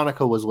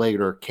 Veronica was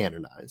later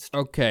canonized.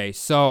 Okay,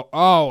 so,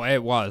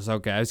 it was.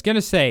 Okay, I was going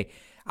to say,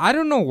 I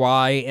don't know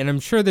why, and I'm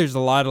sure there's a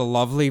lot of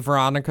lovely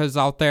Veronicas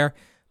out there,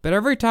 but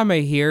every time I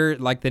hear,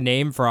 like, the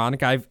name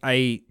Veronica,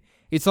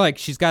 it's like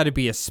she's got to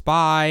be a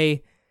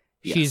spy.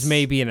 Yes. She's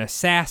maybe an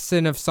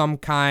assassin of some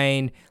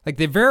kind. Like,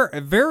 the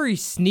very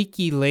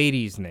sneaky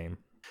lady's name.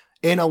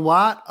 In a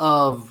lot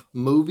of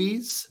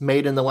movies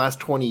made in the last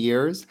 20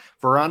 years,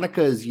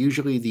 Veronica is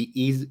usually the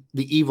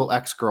evil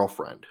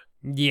ex-girlfriend.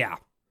 Yeah.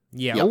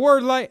 Yep. Or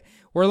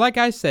like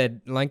I said,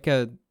 like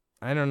a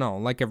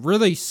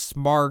really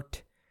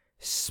smart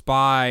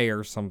spy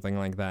or something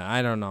like that.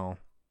 I don't know.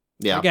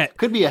 Yeah.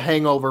 Could be a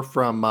hangover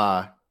from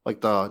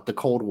like the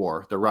Cold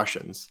War, the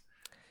Russians.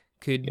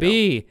 Could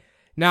be.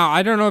 Now,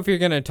 I don't know if you're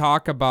going to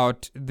talk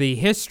about the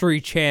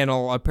History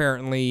Channel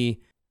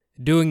apparently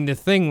doing the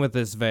thing with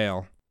this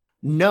veil.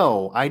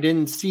 No, I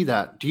didn't see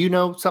that. Do you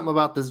know something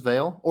about this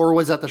veil? Or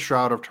was that the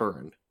Shroud of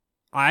Turin?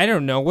 I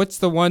don't know. What's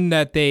the one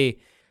that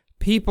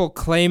people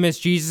claim is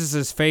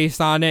Jesus'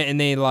 face on it, and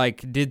they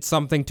like did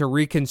something to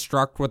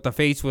reconstruct what the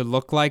face would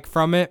look like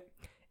from it?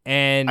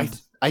 And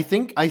I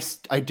think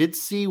I did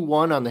see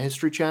one on the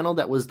History Channel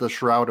that was the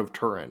Shroud of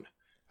Turin.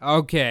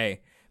 Okay.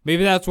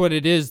 Maybe that's what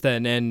it is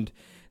then. And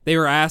they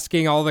were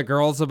asking all the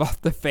girls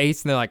about the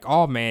face, and they're like,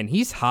 oh man,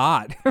 he's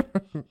hot.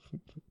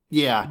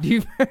 Yeah. Do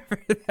you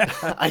remember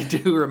that? I do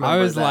remember that. I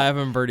was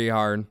laughing pretty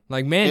hard.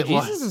 Like, man,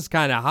 Jesus is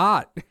kind of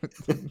hot.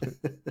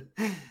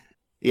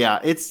 Yeah,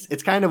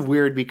 it's kind of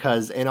weird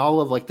because in all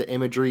of like the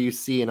imagery you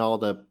see and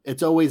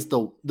it's always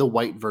the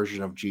white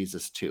version of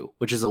Jesus too,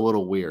 which is a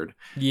little weird.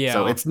 Yeah.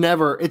 So it's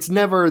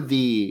never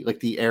the like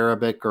the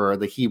Arabic or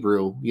the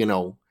Hebrew,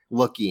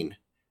 looking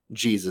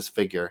Jesus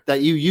figure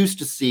that you used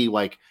to see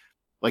like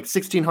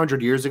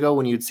 1600 years ago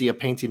when you'd see a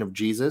painting of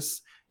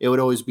Jesus, it would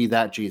always be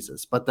that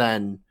Jesus. But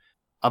then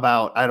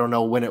about, I don't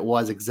know when it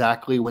was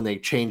exactly when they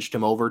changed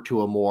him over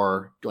to a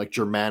more like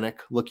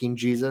Germanic looking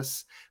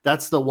Jesus.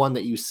 That's the one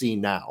that you see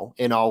now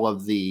in all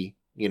of the,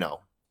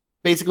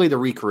 basically the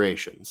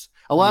recreations.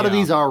 A lot of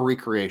these are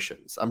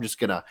recreations. I'm going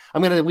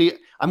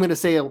to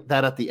say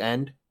that at the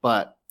end,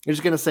 but I'm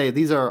just going to say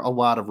these are a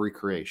lot of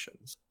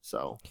recreations.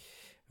 So.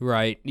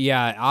 Right.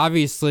 Yeah.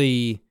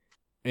 Obviously,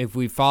 if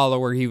we follow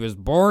where he was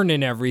born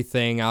and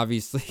everything,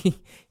 obviously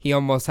he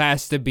almost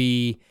has to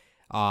be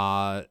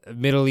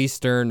Middle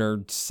Eastern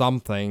or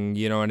something,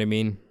 you know what I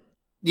mean?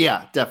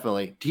 Yeah,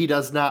 definitely. He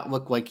does not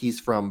look like he's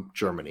from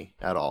Germany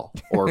at all,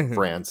 or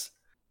France.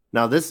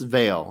 Now, this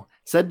veil,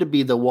 said to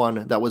be the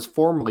one that was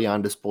formerly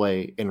on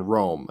display in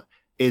Rome,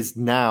 is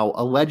now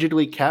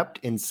allegedly kept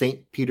in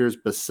St. Peter's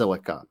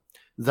Basilica,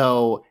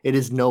 though it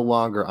is no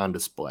longer on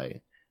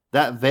display.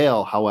 That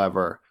veil,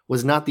 however,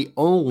 was not the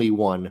only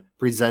one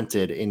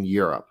presented in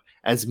Europe,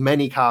 as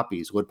many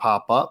copies would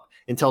pop up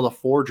until the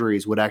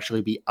forgeries would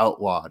actually be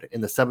outlawed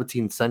in the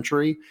 17th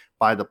century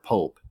by the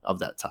Pope of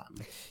that time.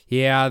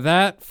 Yeah,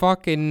 that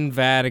fucking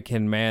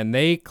Vatican, man,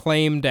 they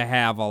claim to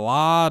have a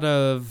lot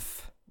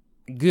of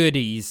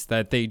goodies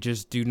that they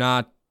just do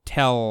not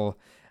tell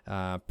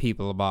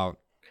people about.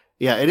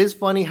 Yeah, it is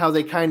funny how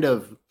they kind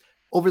of,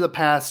 over the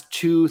past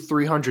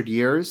 200-300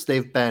 years,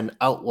 they've been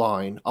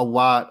outlawing a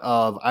lot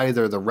of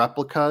either the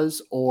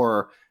replicas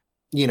or,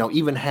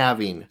 even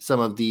having some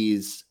of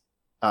these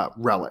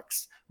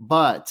relics.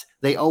 But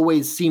they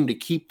always seem to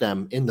keep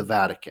them in the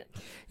Vatican.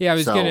 Yeah, I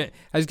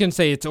was gonna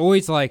say it's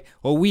always like,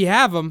 well, we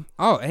have them.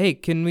 Oh, hey,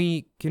 can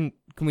we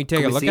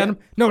take a look at them?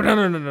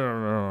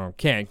 No.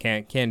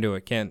 Can't do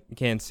it.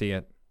 Can't see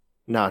it.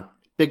 No,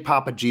 Big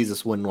Papa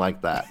Jesus wouldn't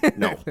like that.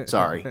 No,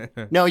 sorry.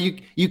 No,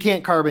 you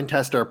can't carbon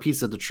test our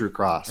piece of the true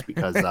cross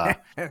because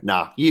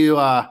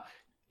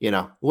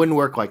wouldn't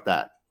work like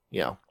that.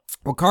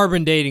 Well,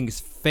 carbon dating is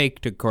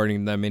faked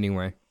according to them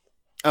anyway.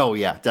 Oh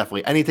yeah,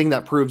 definitely. Anything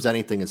that proves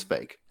anything is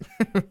fake.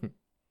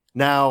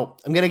 Now,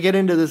 I'm going to get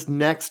into this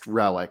next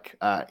relic.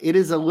 It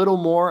is a little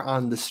more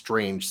on the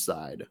strange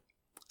side.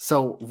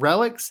 So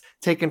relics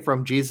taken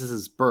from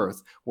Jesus's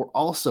birth were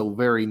also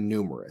very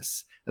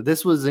numerous.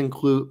 This would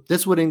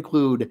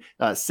include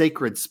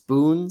sacred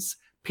spoons,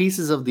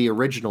 pieces of the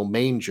original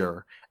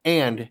manger,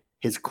 and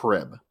his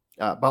crib.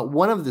 But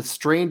one of the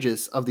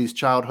strangest of these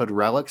childhood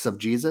relics of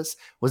Jesus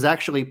was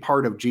actually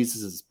part of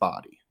Jesus's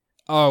body.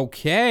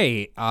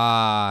 Okay.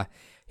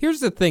 Here's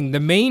the thing. The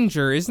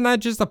manger, isn't that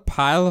just a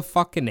pile of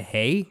fucking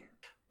hay?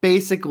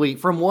 Basically,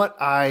 from what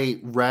I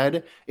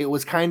read, it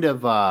was kind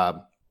of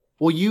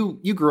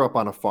you grew up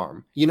on a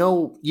farm. You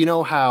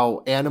know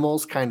how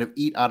animals kind of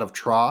eat out of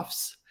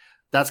troughs?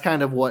 That's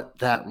kind of what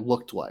that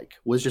looked like.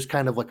 Was just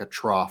kind of like a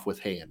trough with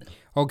hay in it.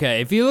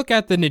 Okay, if you look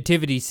at the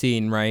nativity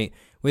scene, right,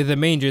 with the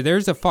manger,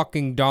 there's a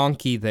fucking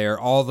donkey there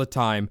all the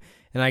time,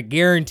 and I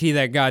guarantee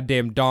that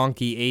goddamn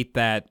donkey ate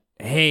that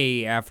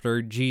hay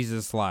after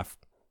Jesus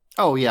left.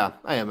 Oh yeah,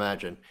 I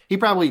imagine.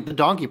 The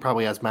donkey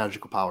probably has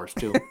magical powers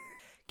too.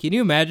 Can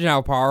you imagine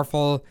how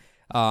powerful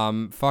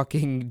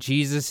fucking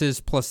Jesus's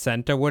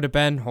placenta would have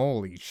been?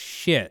 Holy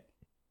shit.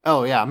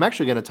 Oh yeah, I'm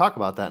actually going to talk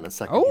about that in a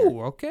second. Oh,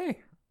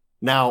 okay.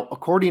 Now,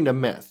 according to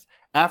myth,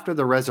 after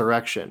the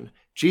resurrection,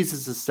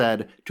 Jesus is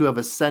said to have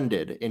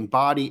ascended in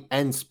body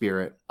and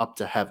spirit up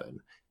to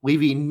heaven,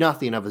 leaving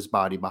nothing of his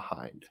body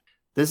behind.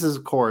 This is,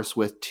 of course,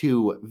 with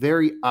two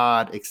very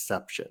odd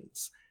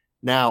exceptions.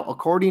 Now,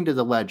 according to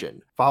the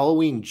legend,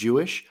 following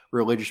Jewish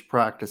religious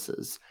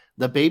practices,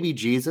 the baby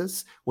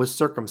Jesus was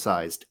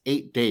circumcised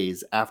 8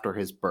 days after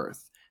his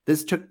birth.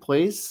 This took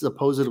place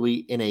supposedly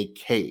in a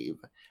cave.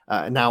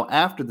 Now,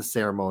 after the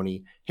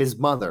ceremony, his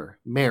mother,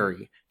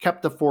 Mary,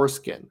 kept the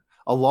foreskin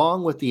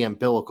along with the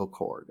umbilical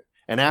cord.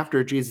 And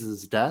after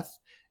Jesus' death,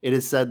 it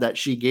is said that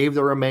she gave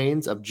the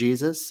remains of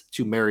Jesus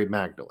to Mary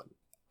Magdalene.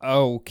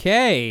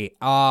 Okay.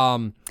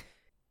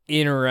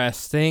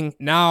 Interesting.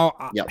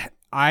 Now, yep.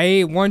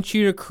 I want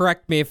you to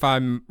correct me if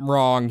I'm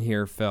wrong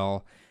here,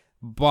 Phil,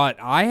 but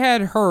I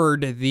had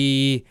heard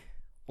the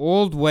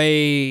old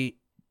way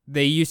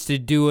they used to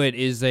do it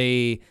is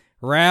a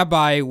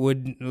rabbi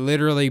would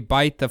literally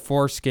bite the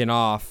foreskin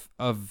off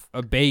of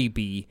a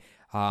baby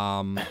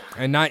and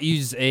not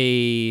use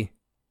a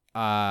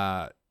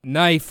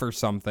knife or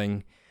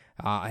something.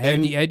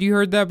 Had you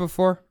heard that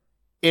before?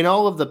 In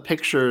all of the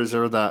pictures,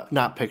 or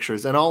not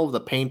pictures, in all of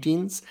the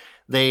paintings,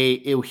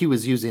 he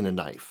was using a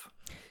knife.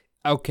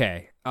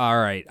 Okay, all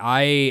right.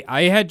 I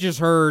had just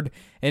heard,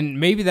 and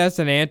maybe that's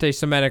an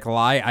anti-Semitic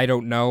lie, I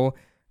don't know,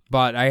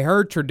 but I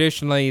heard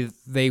traditionally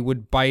they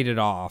would bite it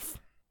off.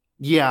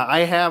 Yeah,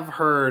 I have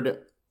heard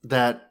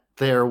that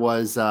there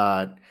was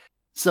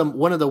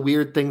one of the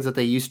weird things that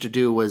they used to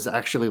do was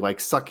actually like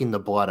sucking the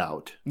blood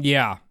out.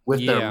 Yeah.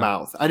 With their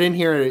mouth. I didn't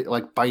hear it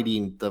like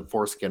biting the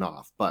foreskin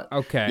off, but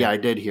okay. Yeah, I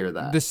did hear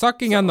that. The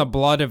sucking on the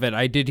blood of it,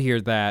 I did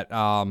hear that.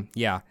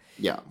 Yeah.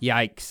 Yeah.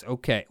 Yikes.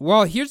 Okay.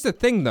 Well, here's the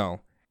thing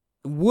though.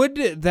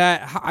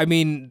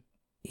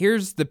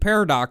 Here's the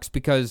paradox,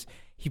 because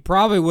he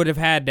probably would have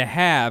had to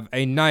have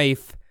a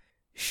knife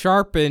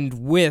sharpened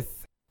with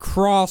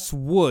cross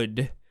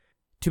wood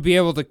to be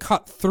able to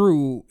cut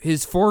through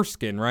his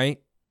foreskin,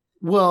 right?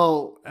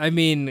 Well, I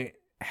mean,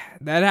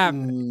 that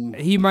happened.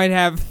 He might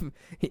have.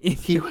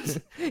 He was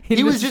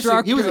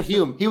a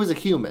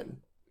human,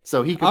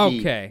 so he could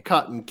be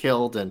cut and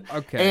killed,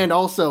 and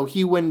also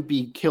he wouldn't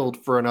be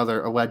killed for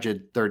another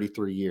alleged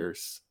 33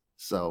 years.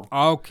 So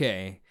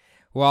okay.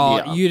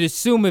 Well, You'd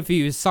assume if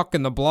he was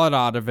sucking the blood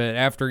out of it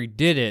after he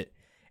did it,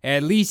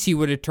 at least he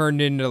would have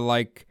turned into,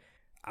 like,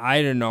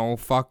 I don't know,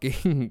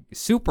 fucking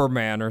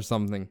Superman or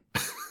something.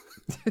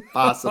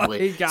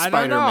 Possibly.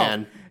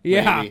 Spider-Man.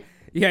 Yeah. Maybe.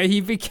 Yeah,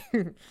 he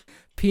became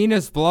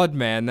Penis Blood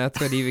Man.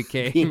 That's what he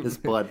became. Penis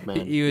Blood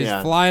Man. He was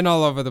flying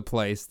all over the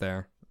place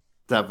there.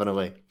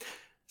 Definitely.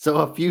 So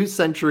a few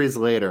centuries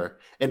later,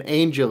 an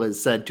angel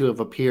is said to have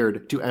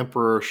appeared to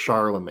Emperor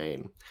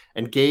Charlemagne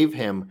and gave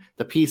him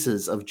the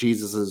pieces of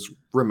Jesus's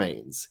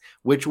remains,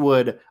 which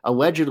would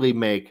allegedly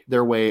make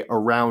their way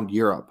around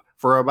Europe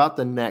for about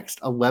the next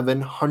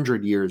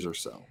 1100 years or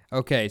so.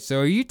 Okay,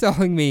 so are you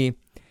telling me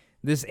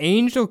this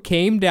angel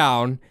came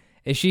down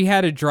and she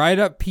had a dried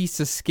up piece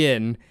of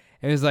skin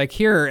and was like,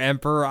 "Here,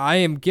 Emperor, I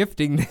am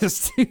gifting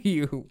this to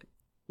you"?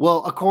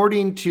 Well,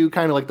 according to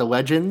kind of like the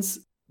legends,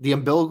 the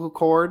umbilical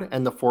cord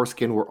and the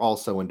foreskin were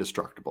also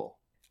indestructible.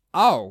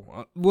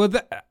 Oh, well,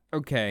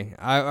 okay.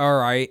 All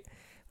right.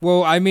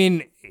 Well, I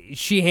mean,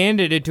 she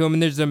handed it to him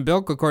and there's an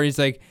umbilical cord. He's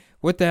like,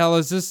 "What the hell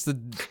is this? The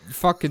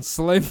fucking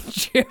Slim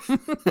Jim?"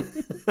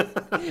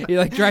 He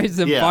like tries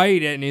to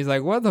bite it and he's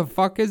like, "What the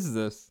fuck is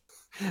this?"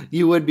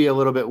 You would be a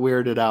little bit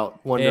weirded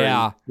out wondering,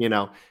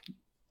 yeah.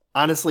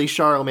 Honestly,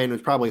 Charlemagne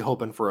was probably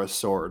hoping for a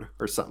sword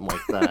or something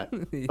like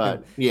that.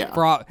 But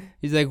yeah.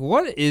 He's like,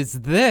 "What is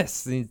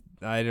this?"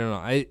 I don't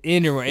know.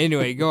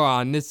 Anyway, go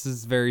on. This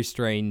is very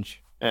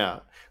strange. Yeah.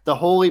 The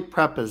holy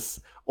prepuce,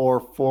 or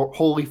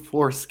holy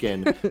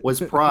foreskin, was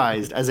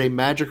prized as a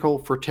magical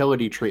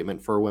fertility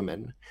treatment for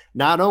women,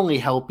 not only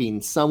helping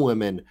some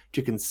women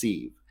to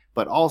conceive,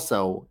 but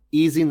also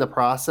easing the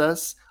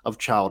process of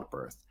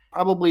childbirth.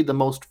 Probably the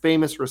most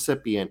famous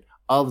recipient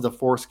of the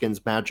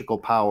foreskin's magical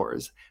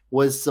powers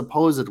was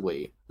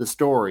supposedly the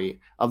story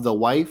of the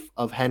wife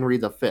of Henry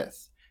V,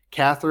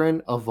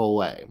 Catherine of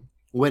Valois,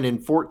 when in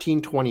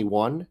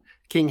 1421,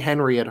 King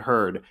Henry had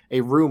heard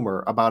a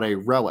rumor about a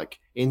relic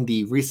in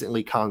the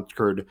recently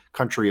conquered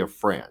country of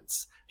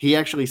France. He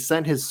actually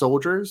sent his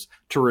soldiers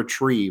to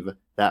retrieve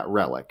that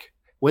relic.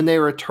 When they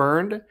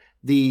returned,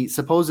 the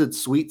supposed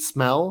sweet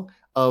smell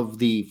of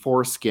the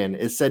foreskin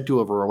is said to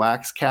have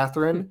relaxed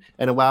Catherine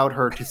and allowed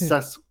her to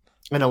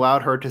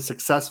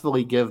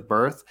successfully give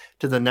birth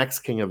to the next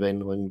king of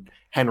England,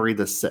 Henry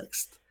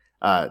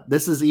VI.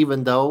 This is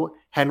even though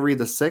Henry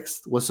VI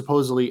was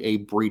supposedly a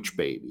breech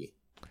baby.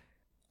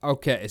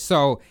 Okay,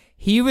 so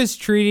he was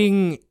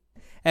treating...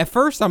 At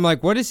first, I'm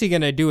like, what is he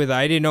going to do with it?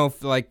 I didn't know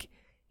if, like,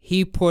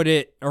 he put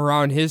it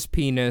around his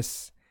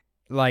penis,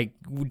 like,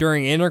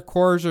 during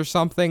intercourse or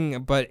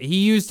something, but he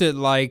used it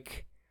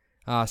like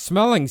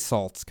smelling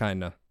salts,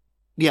 kind of.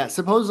 Yeah,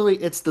 supposedly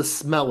it's the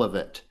smell of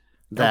it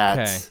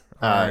that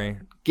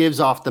gives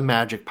off the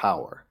magic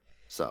power.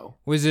 So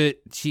was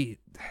it...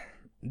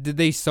 Did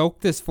they soak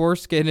this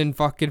foreskin in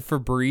fucking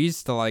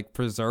Febreze to, like,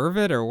 preserve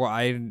it, or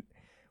what?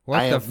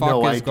 What the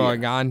fuck is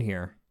going on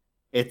here?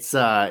 It's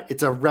a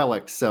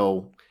relic,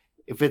 so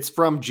if it's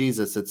from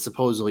Jesus, it's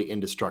supposedly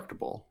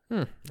indestructible.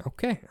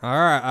 Okay. All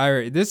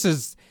right. This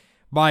is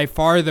by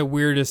far the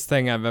weirdest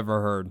thing I've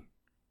ever heard.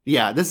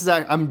 Yeah,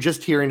 I'm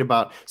just hearing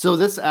about. So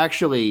this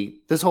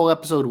whole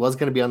episode was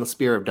going to be on the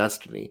Spear of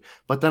Destiny,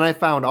 but then I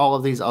found all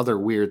of these other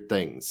weird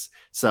things.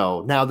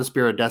 So now the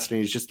Spear of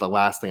Destiny is just the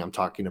last thing I'm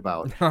talking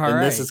about.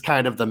 This is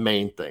kind of the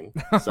main thing.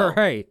 So. All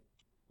right.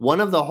 One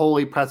of the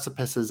holy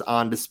precipices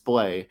on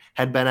display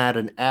had been at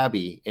an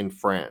abbey in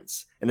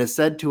France and is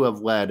said to have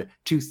led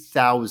to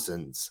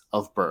thousands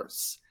of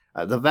births.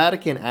 The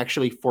Vatican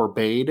actually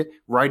forbade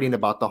writing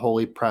about the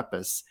holy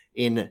prepuce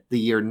in the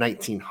year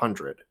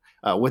 1900,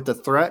 with the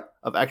threat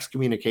of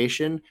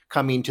excommunication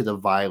coming to the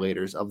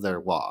violators of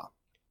their law.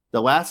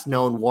 The last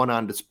known one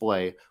on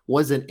display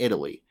was in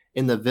Italy,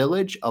 in the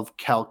village of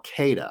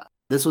Calcata.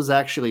 This was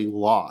actually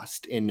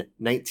lost in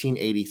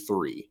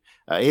 1983.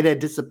 It had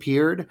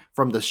disappeared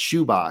from the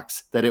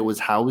shoebox that it was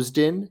housed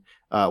in,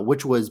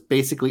 which was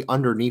basically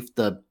underneath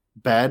the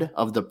bed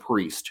of the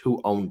priest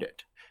who owned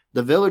it.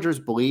 The villagers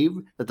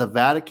believe that the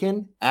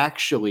Vatican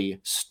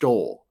actually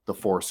stole the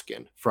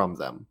foreskin from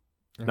them.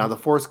 Mm-hmm. Now, the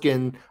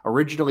foreskin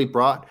originally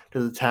brought to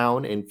the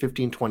town in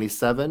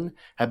 1527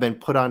 had been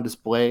put on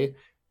display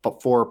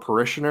for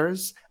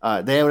parishioners.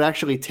 They would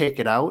actually take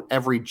it out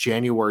every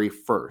January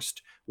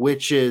 1st,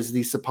 which is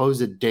the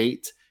supposed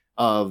date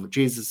of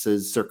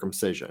Jesus's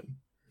circumcision.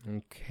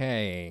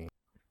 Okay.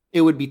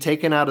 It would be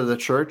taken out of the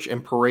church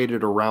and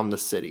paraded around the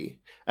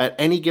city. At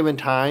any given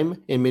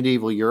time in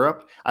medieval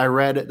Europe, I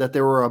read that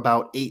there were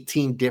about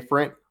 18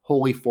 different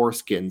holy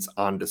foreskins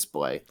on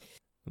display.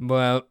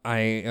 Well,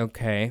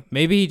 okay.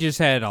 Maybe he just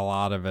had a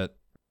lot of it.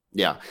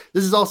 Yeah.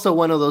 This is also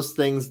one of those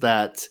things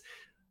that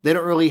they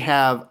don't really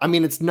have. I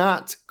mean, it's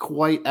not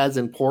quite as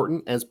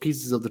important as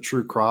pieces of the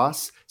True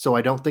Cross, so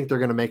I don't think they're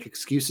going to make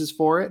excuses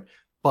for it.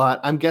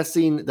 But I'm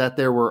guessing that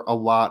there were a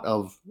lot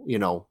of,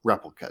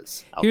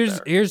 replicas out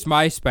there. Here's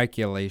my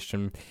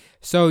speculation.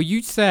 So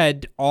you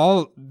said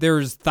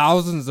there's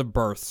thousands of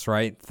births,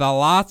 right?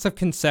 Lots of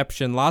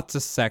conception, lots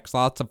of sex,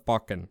 lots of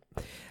fucking.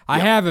 I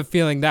have a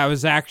feeling that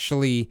was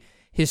actually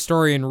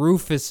historian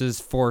Rufus's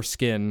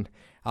foreskin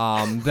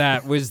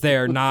that was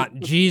there, not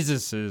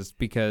Jesus's,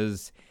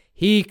 because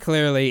he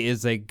clearly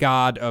is a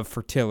god of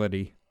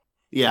fertility.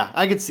 Yeah,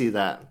 I could see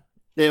that.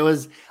 It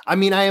was, I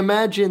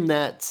imagine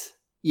that,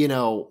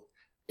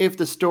 if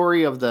the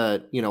story of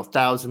the,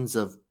 thousands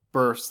of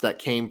births that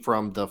came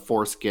from the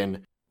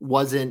foreskin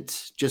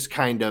wasn't just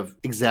kind of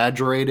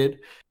exaggerated,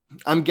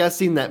 I'm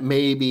guessing that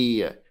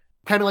maybe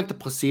kind of like the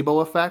placebo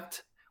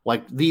effect,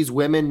 like these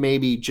women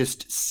maybe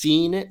just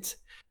seeing it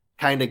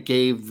kind of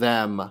gave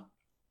them,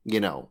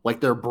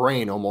 like their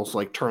brain almost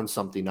like turned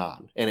something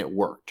on and it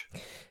worked.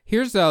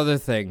 Here's the other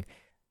thing.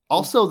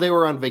 Also, they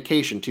were on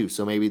vacation too,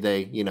 so maybe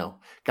they,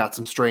 got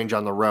some strange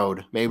on the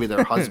road. Maybe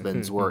their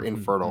husbands were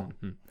infertile.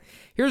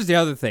 Here's the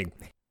other thing.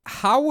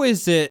 How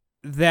is it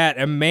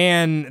that a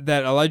man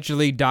that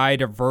allegedly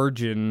died a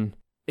virgin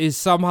is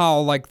somehow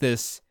like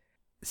this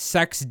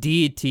sex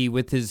deity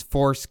with his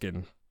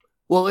foreskin?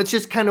 Well, it's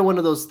just kind of one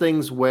of those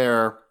things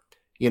where,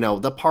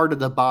 the part of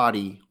the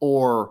body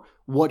or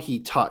what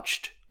he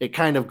touched, it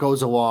kind of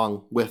goes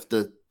along with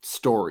the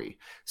story.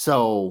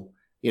 So,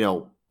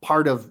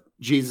 part of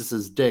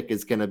Jesus's dick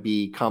is going to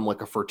become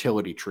like a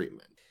fertility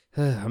treatment.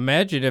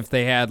 Imagine if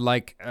they had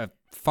like a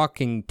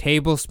fucking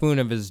tablespoon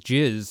of his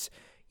jizz.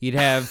 You'd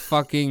have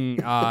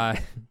fucking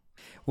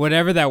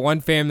whatever that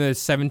one family with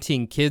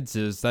 17 kids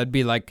is. That'd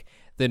be like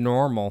the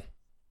normal.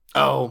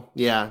 Oh,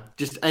 yeah.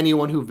 Just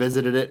anyone who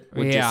visited it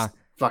would just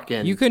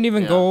fucking... You couldn't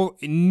even go.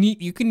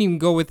 You couldn't even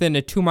go within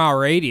a 2-mile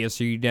radius,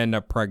 or you'd end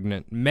up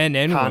pregnant, men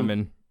and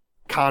women.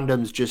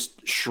 Condoms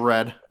just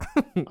shred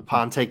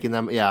upon taking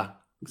them. Yeah,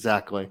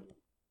 exactly.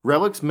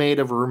 Relics made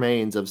of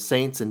remains of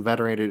saints and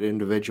venerated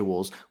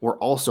individuals were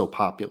also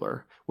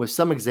popular, with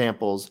some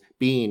examples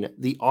being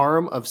the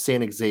arm of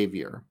Saint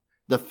Xavier,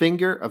 the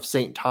finger of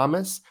Saint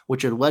Thomas,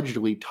 which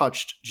allegedly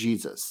touched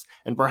Jesus,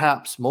 and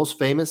perhaps most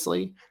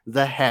famously,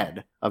 the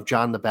head of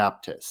John the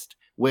Baptist,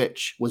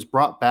 which was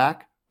brought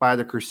back by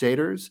the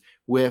Crusaders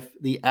with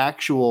the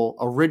actual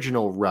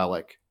original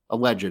relic,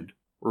 alleged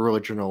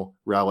original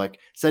relic,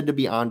 said to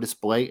be on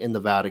display in the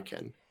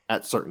Vatican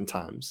at certain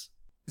times.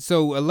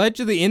 So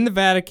allegedly in the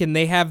Vatican,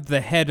 they have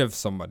the head of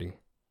somebody.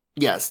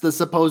 Yes, the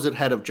supposed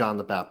head of John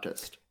the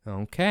Baptist.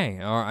 Okay.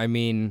 I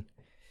mean...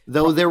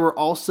 Though there were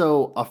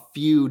also a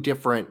few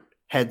different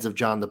heads of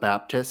John the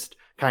Baptist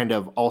kind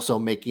of also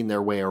making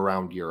their way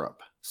around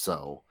Europe.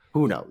 So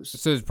who knows?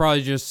 So it's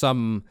probably just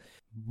some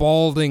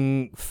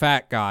balding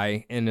fat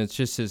guy, and it's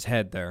just his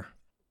head there.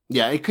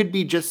 Yeah, it could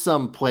be just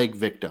some plague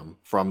victim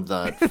from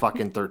the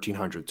fucking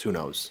 1300s. Who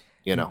knows?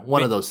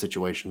 One of those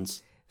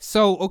situations.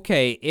 So,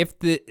 okay, if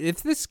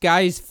this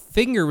guy's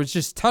finger was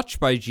just touched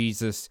by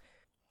Jesus,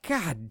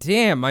 god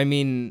damn, I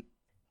mean,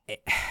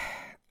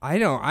 I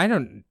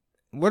don't,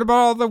 what about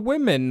all the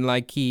women?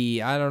 Like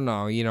I don't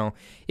know,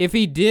 if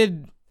he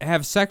did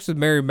have sex with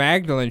Mary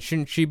Magdalene,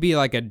 shouldn't she be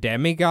like a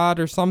demigod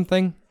or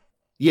something?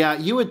 Yeah,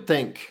 you would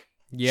think.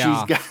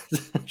 Yeah.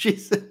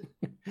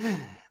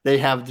 They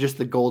have just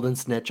the golden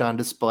snitch on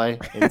display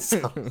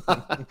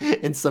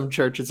in some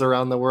churches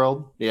around the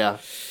world. Yeah.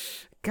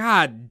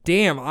 God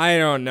damn, I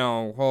don't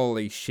know.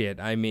 Holy shit.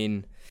 I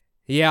mean,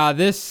 yeah,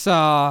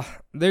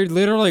 they're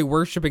literally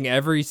worshiping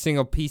every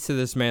single piece of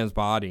this man's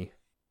body.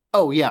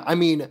 Oh, yeah. I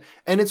mean,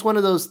 and it's one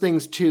of those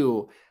things,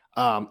 too.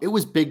 It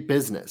was big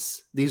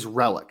business, these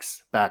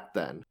relics back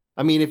then.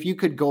 I mean, if you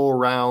could go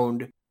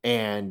around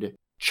and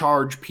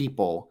charge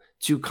people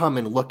to come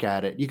and look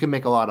at it, you can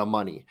make a lot of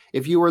money.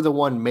 If you were the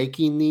one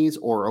making these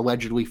or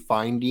allegedly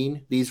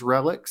finding these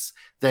relics,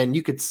 then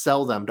you could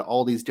sell them to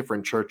all these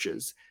different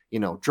churches.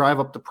 Drive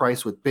up the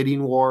price with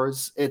bidding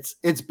wars.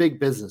 It's big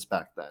business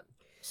back then.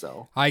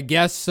 So I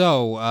guess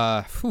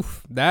so.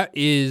 That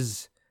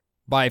is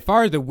by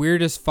far the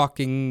weirdest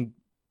fucking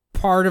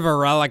part of a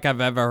relic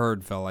I've ever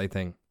heard, Phil, I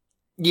think.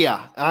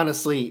 Yeah,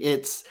 honestly,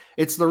 it's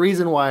the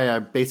reason why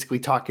I'm basically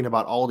talking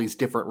about all these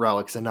different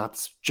relics and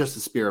not just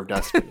the Spear of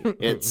Destiny.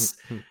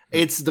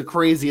 It's the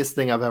craziest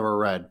thing I've ever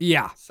read.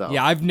 Yeah. So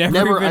yeah, I've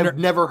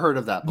never heard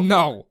of that before.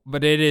 No,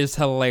 but it is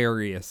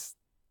hilarious.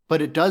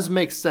 But it does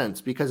make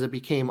sense because it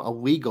became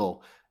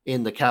illegal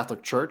in the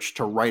Catholic Church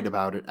to write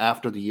about it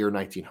after the year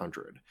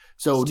 1900.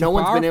 So no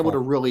one's been able to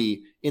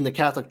really, in the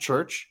Catholic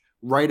Church,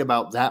 write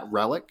about that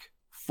relic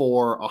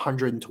for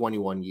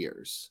 121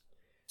 years.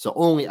 So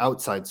only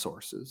outside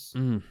sources.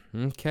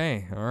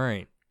 Okay, all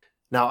right.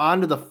 Now on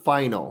to the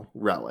final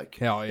relic.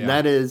 Hell yeah. And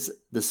that is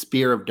the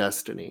Spear of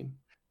Destiny.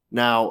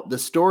 Now, the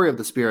story of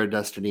the Spear of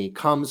Destiny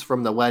comes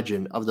from the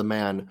legend of the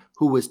man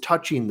who was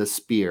touching the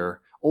spear,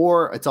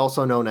 or it's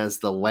also known as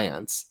the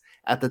lance,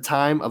 at the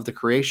time of the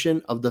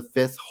creation of the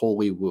fifth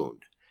holy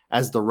wound,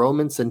 as the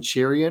Roman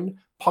centurion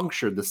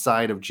punctured the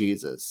side of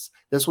Jesus.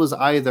 This was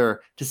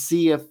either to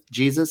see if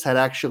Jesus had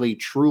actually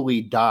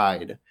truly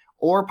died,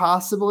 or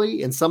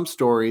possibly, in some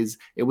stories,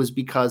 it was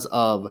because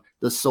of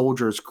the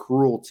soldier's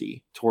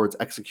cruelty towards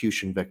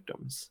execution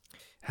victims.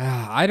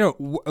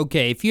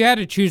 Okay, if you had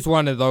to choose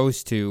one of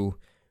those two,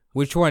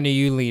 which one are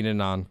you leaning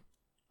on?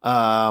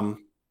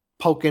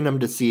 Poking him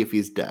to see if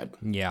he's dead.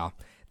 Yeah.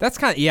 That's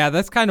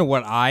kind of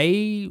what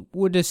I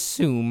would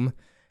assume,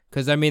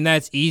 because I mean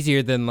that's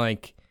easier than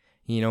like,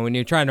 when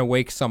you're trying to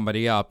wake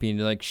somebody up, you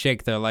like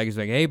shake their legs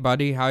like, "Hey,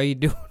 buddy, how you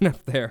doing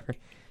up there?"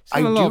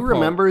 I do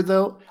remember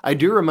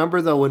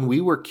though when we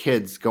were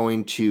kids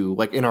going to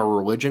like in our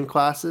religion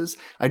classes,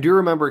 I do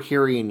remember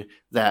hearing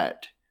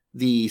that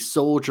the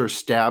soldier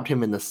stabbed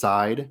him in the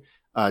side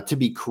to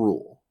be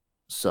cruel.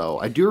 So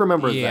I do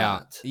remember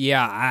that.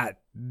 Yeah,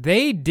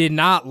 they did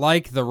not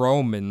like the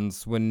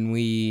Romans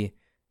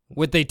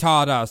what they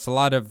taught us. A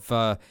lot of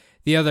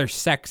the other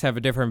sects have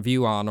a different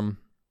view on them.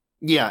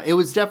 Yeah, it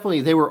was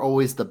definitely, they were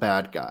always the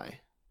bad guy.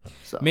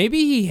 So Maybe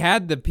he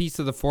had the piece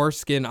of the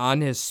foreskin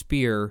on his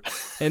spear,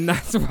 and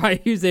that's why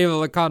he was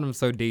able to cut him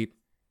so deep.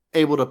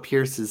 able to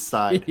pierce his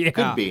side. Yeah.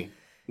 Could be.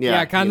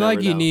 Yeah, kind of like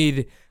never you know.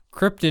 need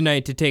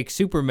kryptonite to take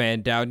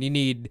Superman down. You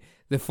need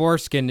the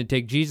foreskin to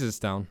take Jesus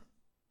down.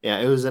 Yeah,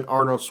 it was an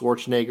Arnold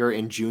Schwarzenegger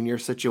in Junior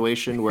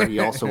situation where he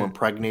also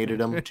impregnated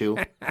him too.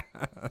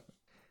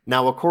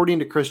 Now, according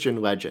to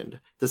Christian legend,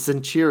 the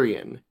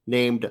centurion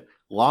named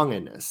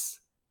Longinus,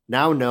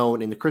 now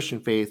known in the Christian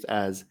faith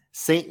as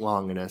Saint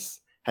Longinus,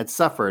 had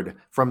suffered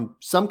from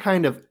some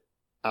kind of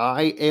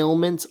eye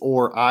ailment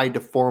or eye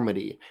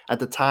deformity at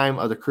the time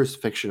of the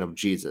crucifixion of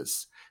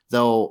Jesus.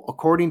 Though,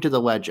 according to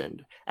the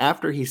legend,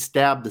 after he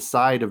stabbed the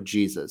side of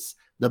Jesus,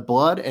 the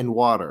blood and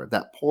water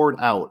that poured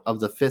out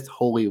of the fifth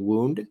holy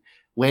wound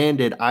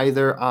landed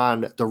either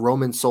on the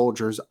Roman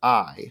soldier's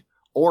eye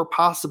or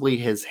possibly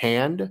his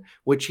hand,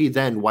 which he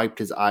then wiped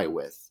his eye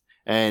with.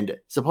 And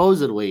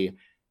supposedly,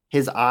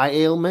 his eye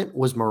ailment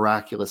was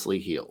miraculously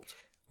healed.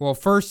 Well,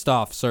 first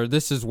off, sir,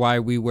 this is why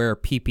we wear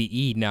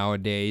PPE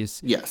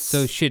nowadays. Yes.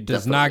 So shit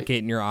does not definitely.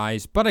 get in your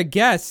eyes. But I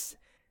guess,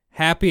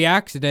 happy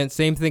accident,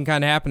 same thing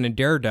kind of happened to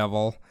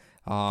Daredevil.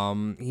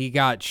 He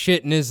got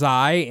shit in his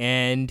eye,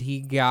 and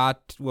he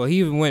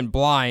even went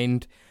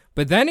blind,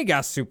 but then he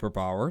got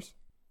superpowers.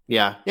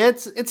 Yeah,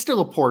 it's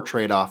still a poor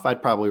trade-off.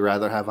 I'd probably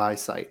rather have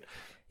eyesight.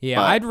 Yeah,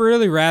 But- I'd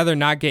really rather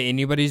not get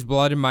anybody's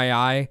blood in my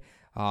eye,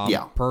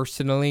 Yeah.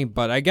 personally,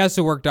 but I guess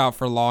it worked out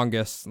for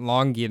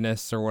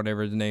Longinus, or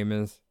whatever his name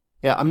is.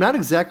 Yeah, I'm not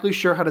exactly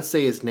sure how to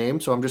say his name,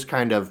 so I'm just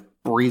kind of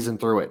breezing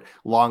through it.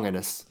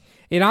 Longinus.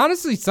 It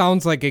honestly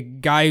sounds like a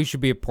guy who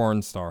should be a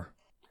porn star.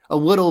 A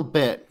little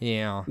bit.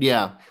 Yeah.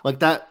 Yeah, like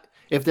that.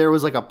 If there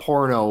was like a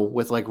porno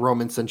with like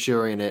Roman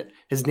centurion in it,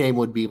 his name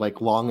would be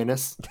like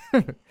Longinus.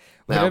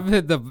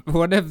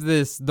 What if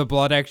the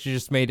blood actually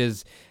just made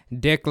his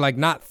dick like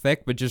not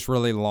thick but just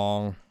really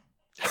long?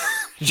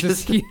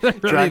 Just really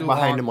drag long.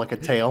 behind him like a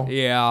tail.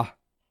 Yeah.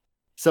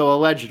 So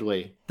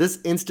allegedly, this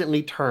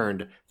instantly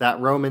turned that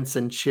Roman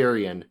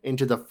centurion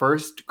into the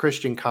first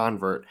Christian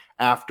convert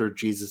after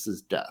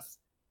Jesus' death.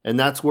 And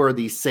that's where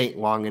the Saint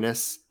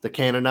Longinus, the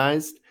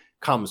canonized,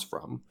 comes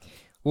from.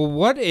 Well,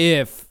 what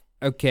if,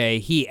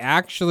 he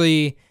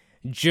actually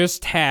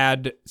just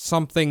had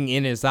something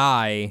in his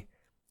eye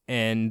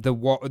and the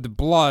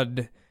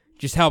blood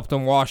just helped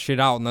him wash it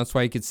out, and that's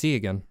why he could see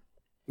again?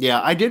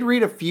 Yeah, I did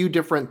read a few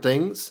different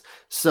things.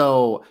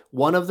 So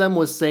one of them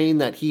was saying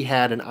that he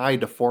had an eye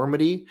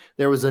deformity.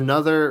 There was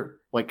another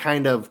like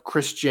kind of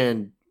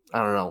Christian,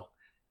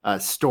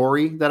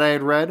 story that I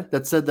had read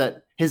that said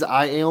that his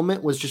eye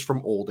ailment was just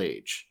from old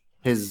age.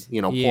 His,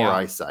 poor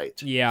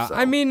eyesight. Yeah, So-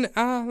 I mean,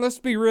 let's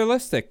be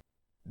realistic.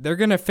 They're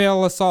going to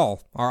fail us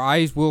all. Our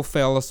eyes will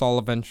fail us all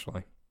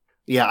eventually.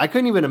 Yeah, I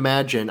couldn't even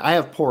imagine. I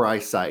have poor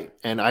eyesight,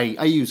 and I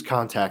use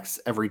contacts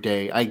every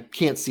day. I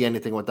can't see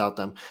anything without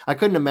them. I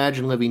couldn't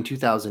imagine living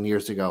 2,000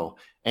 years ago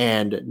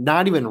and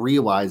not even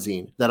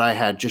realizing that I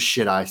had just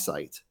shit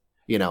eyesight.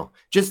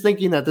 Just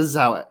thinking that this is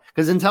how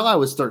because until I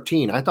was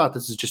 13, I thought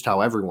this is just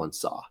how everyone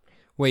saw.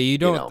 Wait, you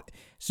don't...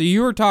 So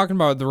you were talking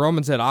about the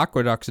Romans had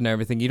aqueducts and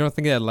everything. You don't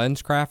think they had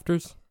lens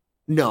crafters?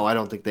 No, I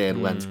don't think they had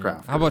lens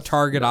crafters. How about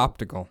Target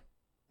Optical?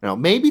 No,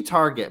 maybe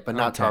Target, but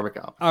not Okay. Target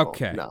Optical.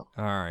 Okay. No.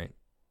 All right.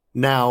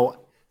 Now,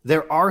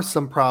 there are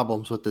some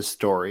problems with this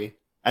story,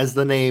 as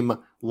the name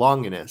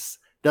Longinus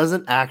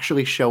doesn't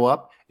actually show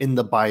up in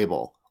the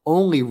Bible,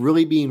 only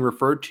really being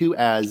referred to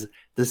as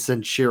the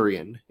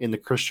centurion in the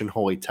Christian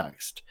holy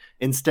text.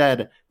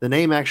 Instead, the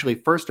name actually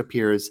first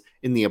appears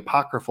in the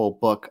apocryphal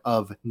book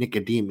of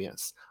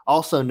Nicodemus,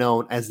 also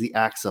known as the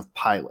Acts of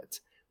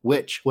Pilate,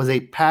 which was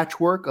a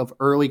patchwork of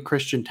early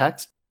Christian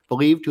texts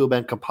believed to have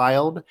been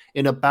compiled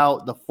in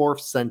about the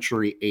 4th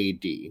century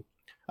AD.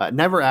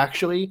 Never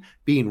actually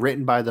being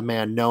written by the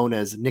man known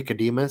as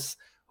Nicodemus,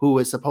 who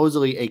was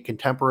supposedly a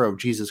contemporary of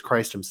Jesus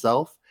Christ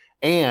himself,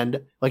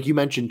 and, like you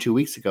mentioned 2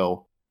 weeks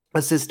ago,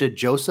 assisted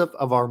Joseph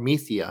of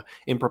Arimathea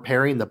in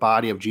preparing the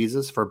body of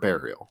Jesus for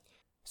burial.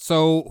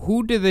 So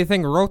who did they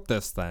think wrote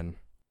this then?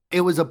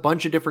 It was a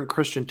bunch of different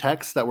Christian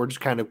texts that were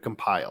just kind of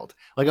compiled.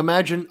 Like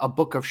imagine a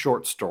book of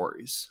short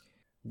stories.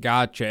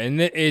 Gotcha. And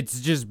it's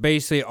just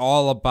basically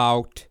all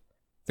about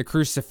the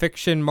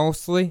crucifixion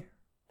mostly?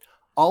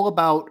 All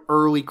about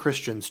early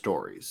Christian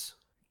stories.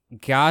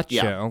 Gotcha.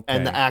 Yeah, Okay.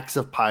 and the Acts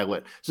of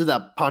Pilate. So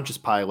that Pontius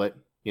Pilate,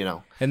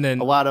 And then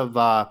a lot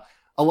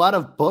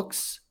of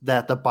books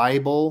that the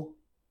Bible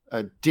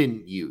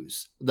didn't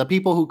use. The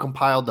people who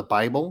compiled the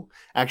Bible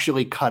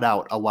actually cut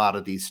out a lot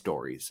of these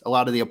stories, a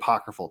lot of the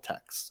apocryphal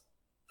texts.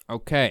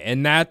 okay,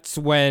 and that's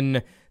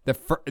when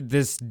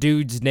this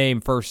dude's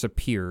name first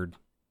appeared.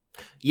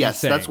 Yes,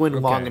 saying, that's when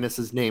okay.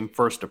 Longinus's name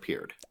first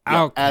appeared.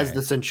 Yeah, Okay. as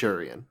the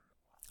centurion.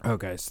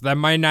 Okay, so that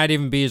might not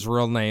even be his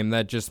real name.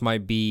 That just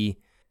might be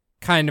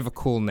kind of a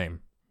cool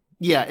name.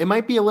 Yeah, it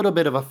might be a little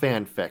bit of a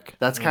fanfic.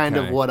 That's kind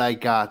of Okay. what I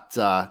got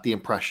the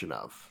impression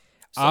of.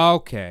 So,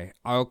 Okay,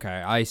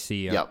 I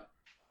see. Yep.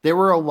 There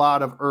were a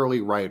lot of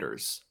early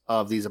writers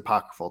of these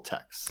apocryphal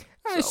texts.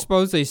 I So,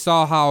 suppose they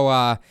saw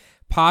how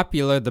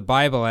popular the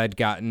Bible had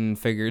gotten,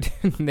 figured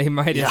they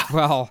might as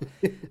well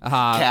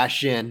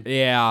cash in.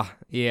 Yeah.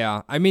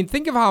 I mean,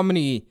 think of how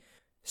many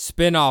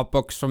spin-off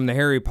books from the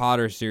Harry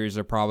Potter series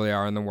there probably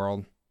are in the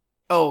world.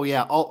 Oh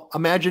yeah,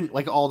 imagine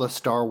like all the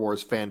Star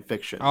Wars fan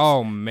fictions.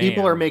 Oh man,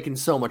 people are making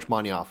so much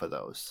money off of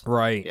those.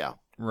 Right. Yeah.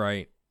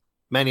 Right.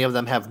 Many of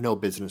them have no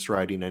business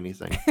writing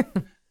anything.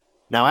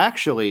 Now,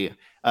 actually,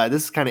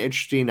 this is kind of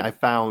interesting. I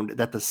found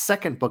that the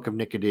second book of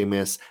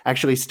Nicodemus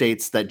actually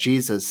states that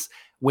Jesus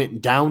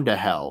went down to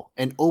hell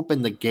and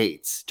opened the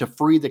gates to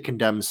free the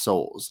condemned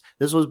souls.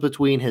 This was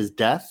between his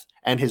death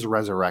and his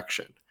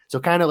resurrection. So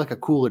kind of like a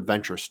cool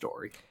adventure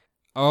story.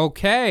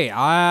 Okay,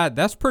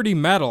 that's pretty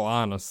metal,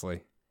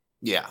 honestly.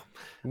 Yeah.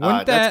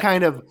 That's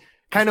kind of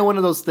one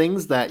of those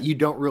things that you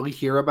don't really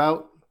hear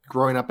about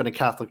growing up in a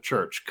Catholic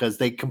church because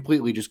they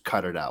completely just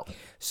cut it out.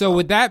 So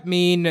would that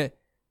mean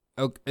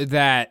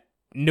that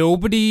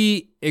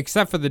nobody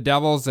except for the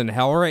devils in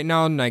hell right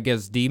now, and I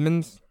guess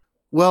demons?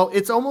 Well,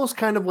 it's almost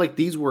kind of like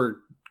these were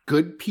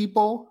good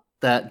people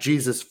that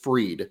Jesus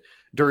freed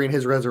during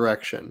his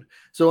resurrection.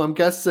 So I'm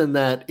guessing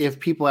that if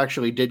people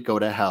actually did go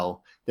to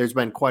hell, there's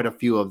been quite a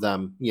few of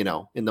them,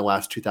 in the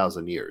last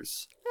 2,000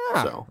 years.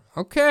 Yeah. So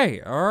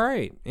okay, all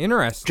right,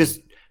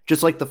 interesting.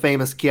 Just like the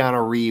famous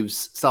Keanu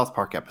Reeves South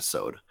Park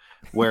episode,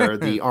 where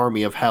the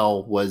army of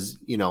hell was,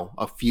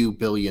 a few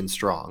billion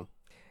strong.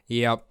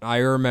 Yep, I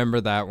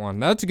remember that one.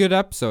 That's a good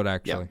episode,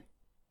 actually. Yep.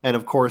 And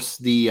of course,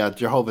 the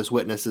Jehovah's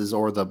Witnesses,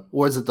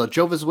 was it the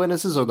Jehovah's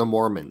Witnesses or the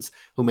Mormons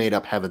who made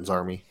up Heaven's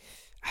Army?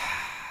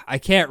 I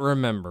can't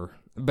remember,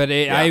 but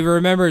I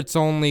remember it's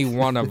only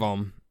one of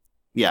them.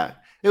 Yeah,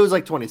 it was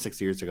like 26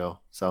 years ago.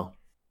 So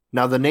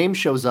now the name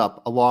shows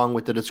up along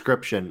with the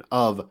description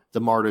of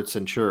the martyred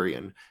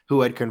centurion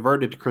who had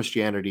converted to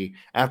Christianity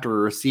after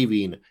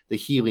receiving the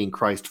healing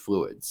Christ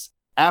fluids.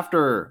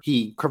 After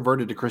he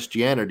converted to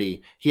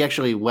Christianity, he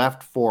actually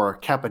left for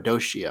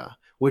Cappadocia,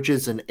 which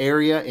is an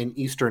area in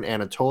eastern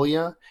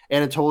Anatolia.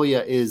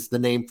 Anatolia is the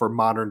name for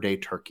modern-day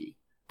Turkey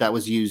that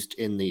was used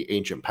in the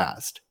ancient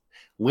past.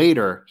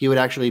 Later, he would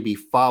actually be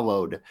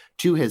followed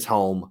to his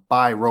home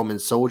by Roman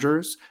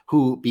soldiers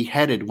who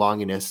beheaded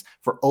Longinus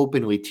for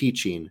openly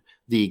teaching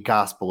the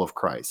gospel of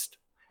Christ.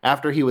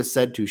 After he was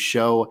said to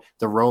show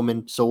the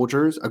Roman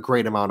soldiers a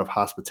great amount of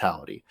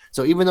hospitality.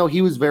 So even though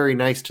he was very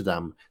nice to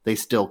them, they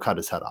still cut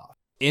his head off.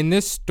 In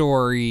this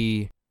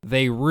story,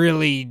 they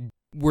really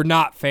were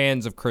not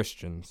fans of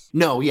Christians.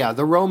 No, yeah,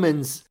 the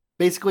Romans,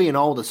 basically in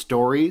all the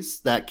stories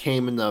that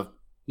came in the,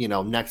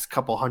 next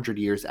couple hundred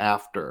years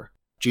after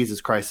Jesus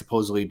Christ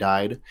supposedly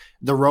died,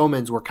 the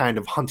Romans were kind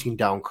of hunting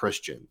down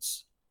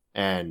Christians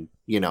and,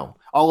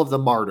 all of the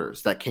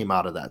martyrs that came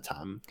out of that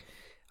time.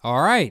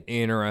 All right,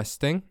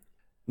 interesting.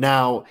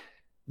 Now,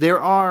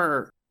 there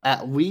are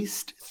at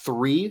least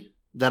 3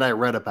 that I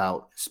read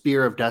about,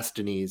 Spear of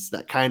Destinies,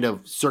 that kind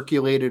of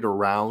circulated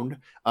around.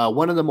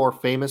 One of the more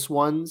famous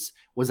ones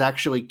was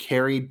actually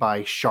carried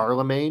by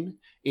Charlemagne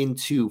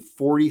into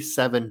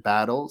 47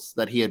 battles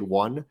that he had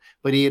won,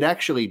 but he had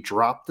actually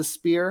dropped the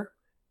spear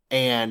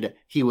and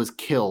he was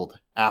killed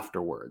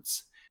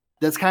afterwards.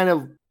 That's kind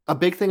of a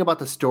big thing about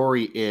the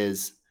story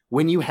is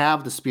when you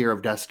have the Spear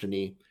of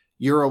Destiny,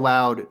 you're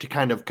allowed to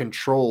kind of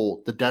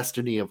control the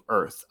destiny of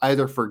Earth,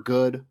 either for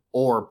good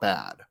or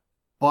bad.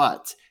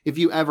 But if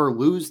you ever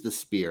lose the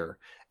spear,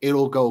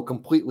 it'll go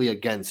completely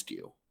against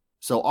you.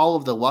 So all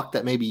of the luck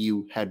that maybe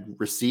you had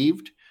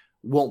received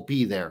won't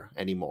be there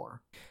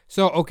anymore.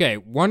 So, okay,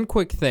 one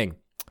quick thing.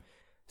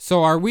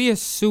 So are we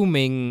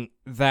assuming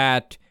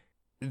that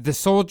the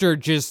soldier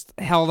just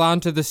held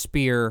onto the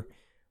spear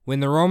when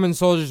the Roman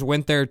soldiers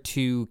went there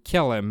to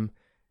kill him,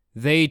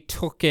 they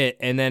took it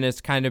and then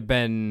it's kind of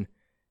been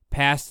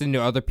passed into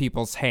other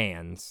people's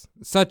hands,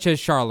 such as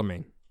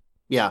Charlemagne?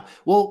 Yeah,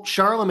 well,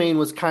 Charlemagne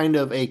was kind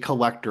of a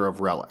collector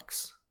of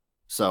relics.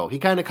 So he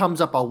kind of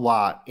comes up a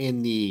lot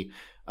in the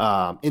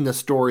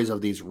stories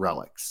of these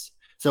relics.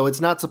 So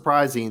it's not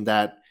surprising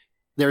that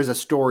there's a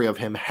story of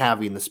him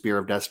having the Spear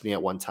of Destiny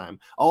at one time.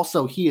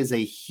 Also, he is a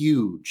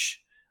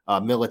huge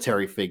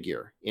military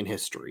figure in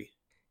history.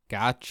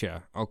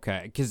 Gotcha.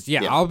 Okay. Because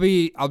I'll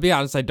be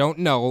honest, I don't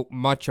know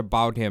much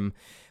about him,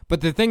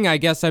 but the thing I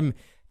guess I'm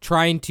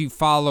trying to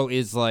follow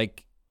is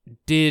like,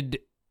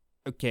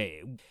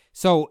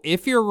 so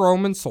if you're a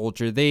Roman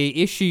soldier, they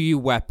issue you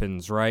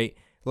weapons, right?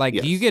 Like,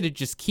 yes. Do you get to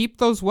just keep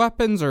those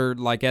weapons, or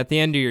like at the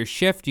end of your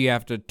shift, do you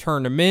have to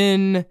turn them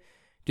in?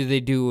 Do they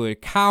do a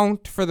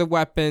count for the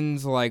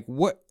weapons? Like,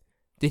 what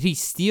did he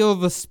steal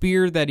the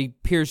spear that he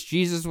pierced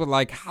Jesus with?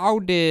 Like, how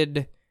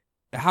did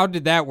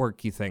that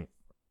work, you think?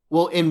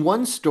 Well, in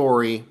one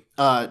story,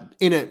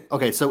 in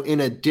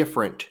a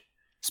different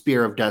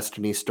Spear of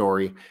Destiny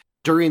story,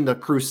 during the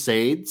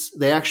Crusades,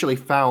 they actually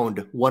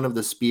found one of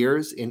the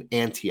spears in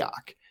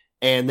Antioch,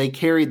 and they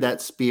carried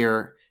that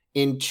spear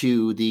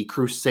into the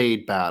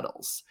Crusade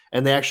battles.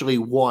 And they actually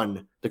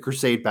won the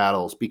Crusade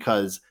battles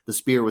because the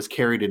spear was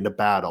carried into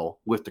battle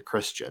with the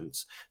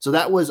Christians. So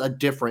that was a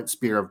different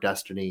Spear of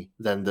Destiny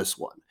than this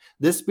one.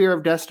 this Spear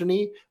of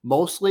Destiny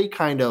mostly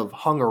kind of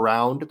hung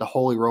around the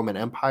Holy Roman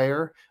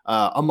Empire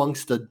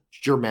amongst the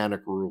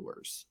Germanic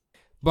rulers.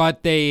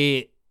 But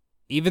they,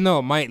 even though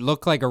it might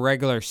look like a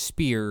regular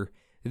spear,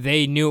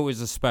 they knew it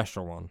was a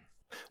special one.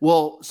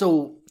 Well,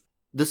 so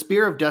the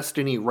Spear of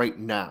Destiny right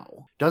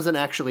now doesn't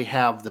actually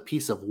have the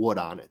piece of wood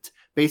on it.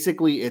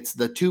 Basically, it's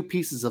the two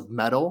pieces of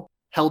metal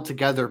held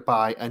together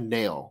by a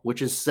nail,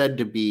 which is said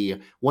to be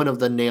one of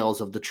the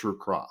nails of the true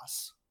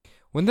cross.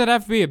 Wouldn't that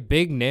have to be a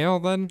big nail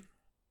then?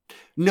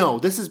 No,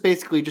 this is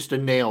basically just a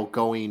nail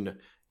going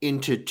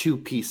into two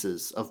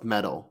pieces of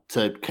metal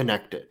to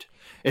connect it.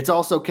 It's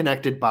also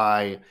connected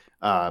by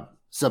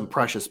some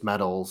precious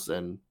metals,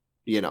 and,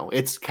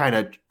 it's kind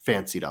of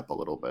fancied up a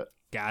little bit.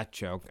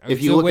 Gotcha.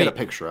 If you look at a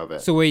picture of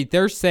it. So wait,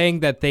 they're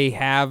saying that they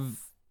have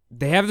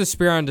the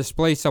spear on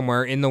display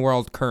somewhere in the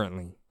world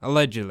currently,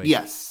 allegedly.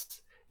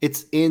 Yes.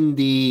 It's in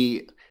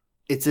the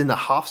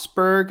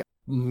Hofsburg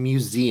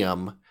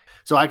Museum.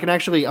 So I'm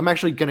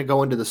actually going to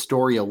go into the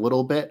story a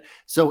little bit.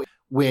 So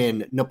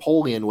when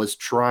Napoleon was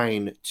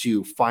trying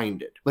to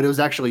find it, but it was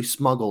actually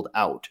smuggled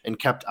out and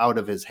kept out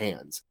of his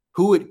hands.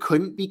 Who it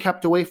couldn't be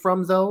kept away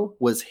from, though,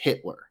 was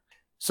Hitler.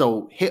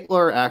 So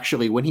Hitler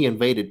actually, when he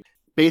invaded,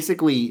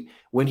 basically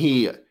when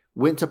he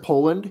went to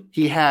Poland,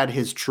 he had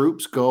his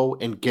troops go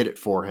and get it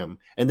for him.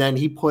 And then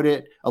he put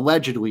it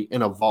allegedly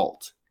in a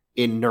vault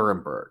in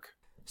Nuremberg.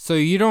 So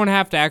you don't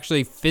have to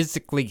actually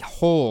physically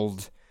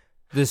hold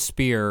the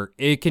spear.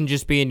 It can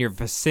just be in your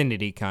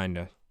vicinity, kind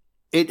of.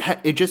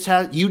 You just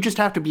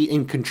have to be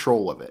in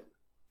control of it,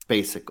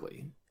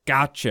 basically.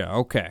 Gotcha.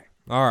 Okay.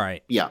 All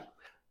right. Yeah.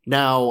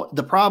 Now,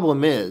 the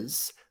problem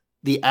is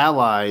the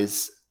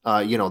Allies,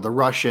 the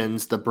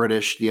Russians, the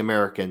British, the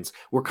Americans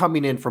were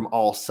coming in from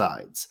all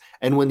sides.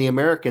 And when the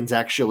Americans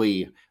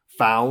actually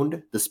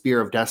found the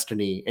Spear of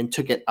Destiny and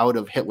took it out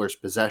of Hitler's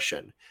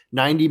possession,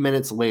 90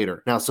 minutes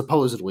later, now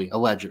supposedly,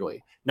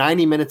 allegedly,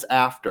 90 minutes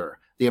after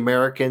the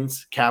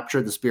Americans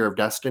captured the Spear of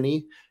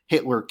Destiny,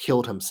 Hitler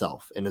killed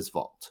himself in his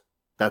vault.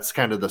 That's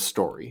kind of the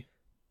story.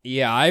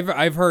 Yeah,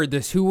 I've heard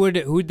this.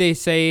 Who'd they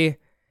say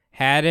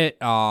had it?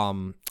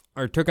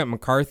 Or took it?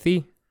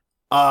 McCarthy?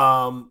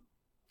 I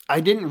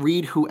didn't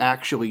read who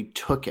actually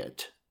took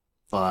it,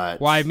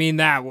 but well, I mean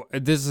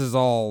this is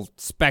all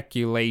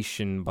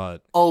speculation,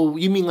 but oh,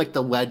 you mean like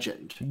the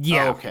legend?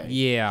 Yeah. Okay.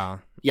 Yeah.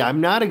 Yeah, I'm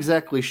not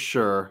exactly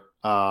sure.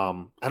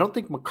 I don't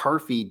think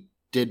McCarthy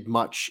did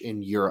much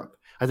in Europe.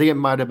 I think it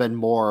might have been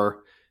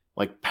more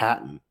like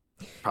Patton.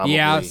 Probably.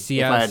 Yes.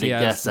 If I had to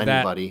guess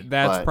anybody,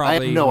 that's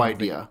probably. I have no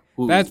idea.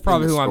 That's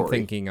probably who I'm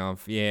thinking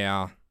of.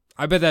 Yeah,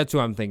 I bet that's who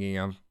I'm thinking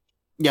of.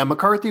 Yeah,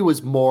 McCarthy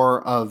was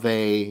more of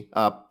a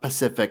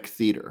Pacific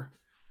theater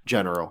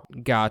general.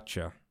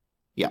 Gotcha.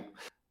 Yeah.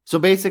 So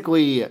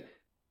basically,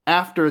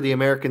 after the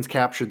Americans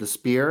captured the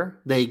spear,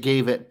 they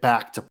gave it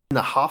back to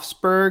the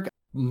Hofsburg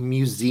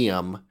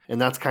Museum, and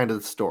that's kind of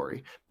the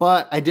story.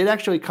 But I did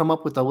actually come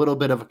up with a little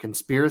bit of a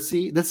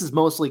conspiracy. This is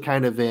mostly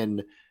kind of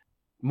in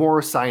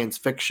more science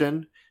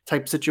fiction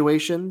type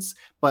situations,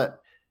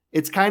 but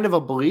it's kind of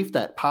a belief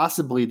that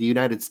possibly the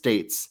United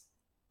States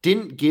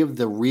didn't give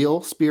the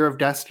real Spear of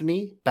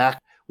Destiny back.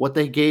 What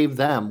they gave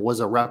them was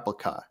a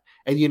replica,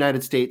 and the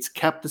United States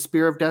kept the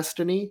Spear of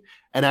Destiny,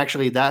 and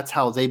actually that's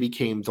how they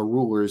became the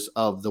rulers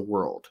of the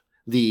world.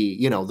 The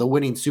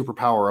winning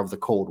superpower of the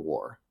Cold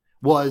War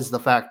was the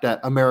fact that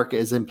America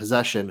is in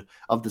possession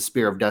of the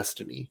Spear of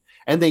Destiny,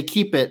 and they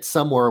keep it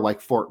somewhere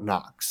like Fort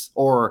Knox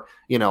or,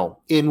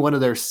 in one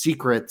of their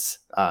secret,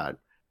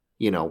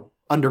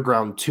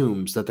 underground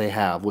tombs that they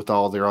have with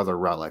all their other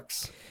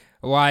relics.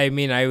 Well, I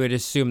mean, I would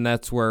assume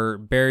that's where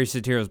Barry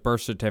Soetoro's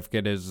birth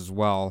certificate is as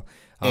well.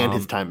 And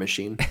his time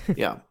machine.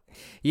 Yeah.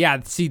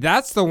 Yeah, see,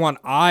 that's the one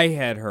I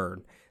had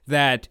heard,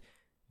 that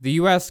the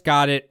U.S.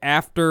 got it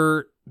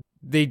after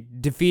they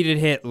defeated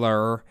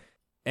Hitler,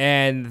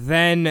 and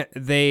then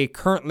they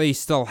currently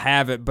still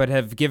have it, but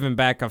have given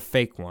back a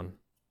fake one.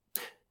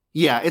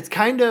 Yeah, it's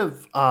kind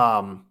of,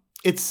 I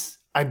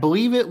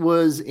believe it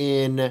was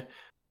in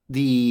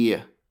the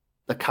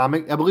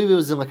comic, I believe it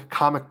was in like a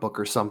comic book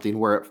or something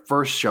where it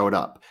first showed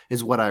up,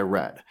 is what I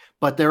read.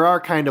 But there are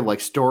kind of like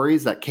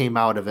stories that came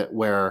out of it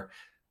where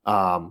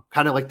kind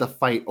of like the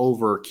fight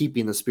over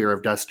keeping the Spear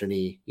of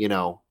Destiny,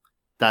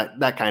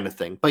 that kind of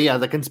thing. But yeah,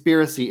 the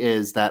conspiracy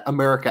is that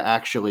America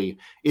actually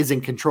is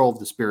in control of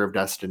the Spear of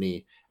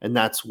Destiny, and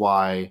that's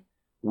why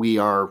we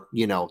are,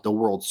 the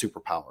world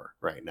superpower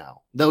right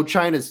now. Though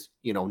China's,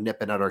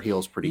 nipping at our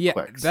heels pretty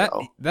quick.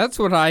 That's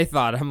what I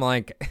thought. I'm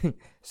like,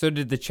 so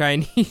did the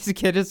Chinese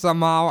get it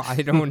somehow?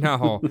 I don't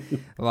know.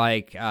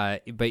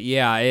 But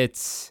yeah,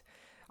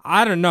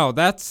 I don't know.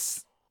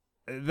 That's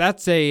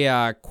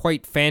a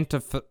quite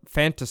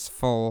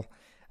fanciful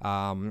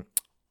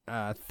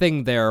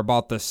thing there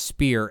about the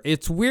spear.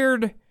 It's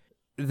weird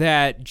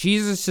that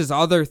Jesus's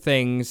other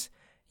things,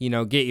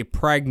 get you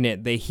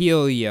pregnant, they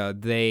heal you,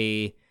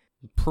 they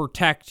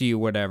protect you,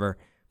 whatever.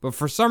 But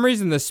for some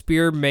reason, the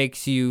spear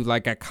makes you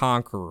like a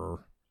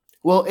conqueror.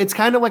 Well, it's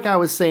kind of like I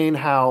was saying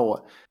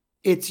how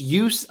its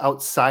use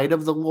outside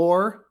of the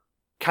lore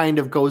kind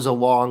of goes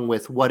along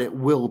with what it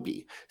will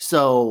be.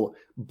 So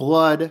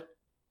blood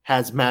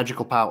has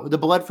magical power. The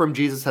blood from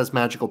Jesus has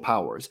magical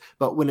powers,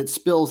 but when it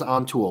spills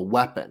onto a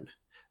weapon,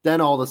 then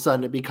all of a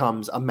sudden it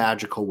becomes a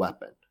magical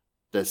weapon.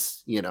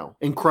 This,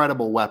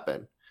 incredible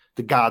weapon,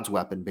 the God's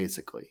weapon,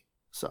 basically.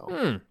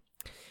 So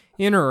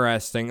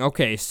interesting.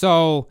 Okay,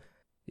 so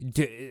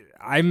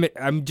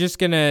I'm just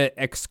gonna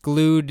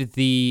exclude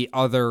the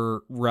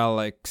other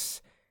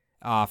relics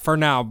for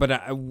now. But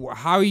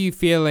how are you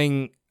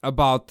feeling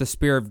about the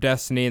Spear of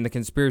Destiny and the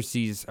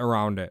conspiracies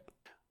around it?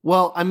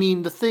 Well, I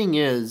mean, the thing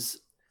is,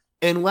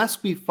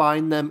 unless we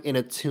find them in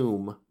a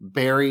tomb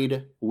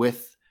buried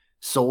with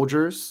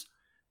soldiers,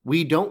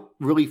 we don't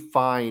really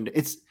find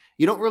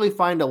you don't really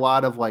find a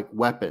lot of like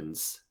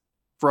weapons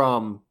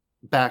from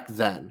back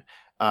then.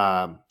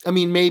 I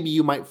mean, maybe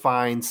you might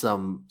find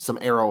some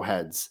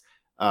arrowheads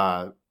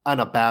on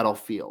a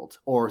battlefield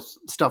or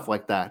stuff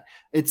like that.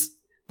 It's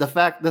the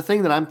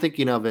thing that I'm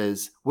thinking of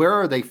is, where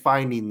are they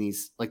finding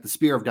these, like the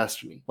Spear of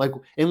Destiny? Like,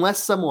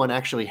 unless someone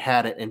actually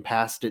had it and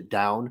passed it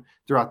down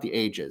throughout the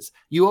ages,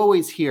 you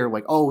always hear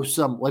like,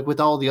 like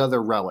with all the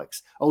other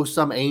relics,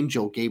 some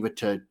angel gave it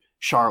to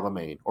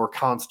Charlemagne or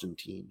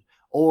Constantine,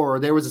 or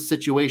there was a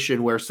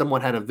situation where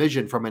someone had a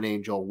vision from an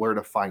angel where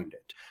to find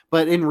it.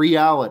 But in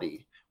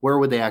reality, where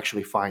would they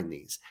actually find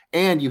these?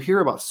 And you hear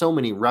about so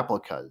many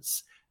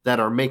replicas that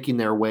are making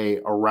their way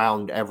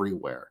around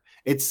everywhere.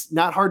 It's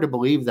not hard to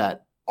believe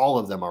that all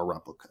of them are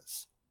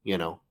replicas,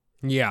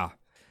 Yeah,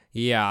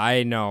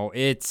 I know.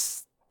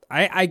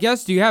 I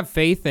guess, do you have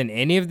faith in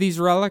any of these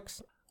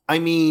relics? I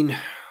mean,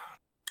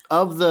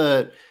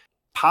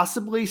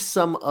 possibly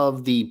some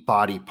of the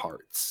body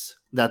parts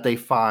that they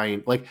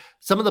find, like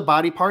some of the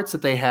body parts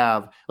that they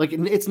have, like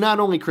it's not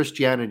only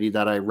Christianity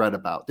that I read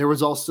about. There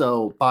was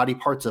also body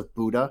parts of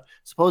Buddha.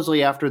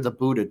 Supposedly after the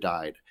Buddha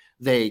died,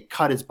 they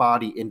cut his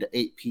body into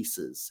 8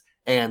 pieces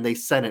and they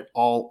sent it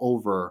all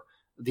over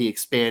the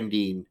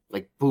expanding,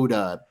 like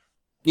Buddha,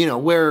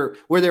 where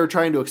they were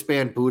trying to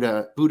expand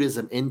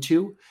Buddhism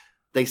into.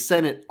 They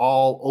sent it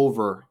all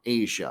over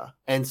Asia.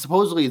 And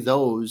supposedly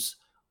those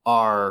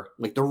are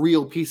like the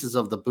real pieces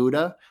of the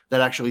Buddha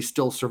that actually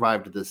still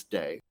survive to this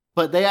day.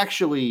 But they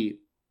actually,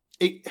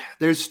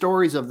 there's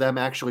stories of them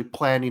actually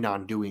planning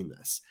on doing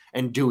this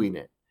and doing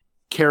it,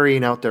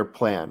 carrying out their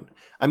plan.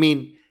 I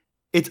mean,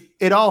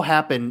 it all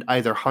happened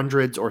either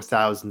hundreds or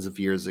thousands of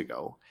years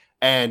ago.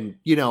 And,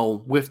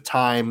 with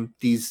time,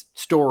 these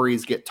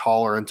stories get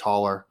taller and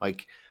taller.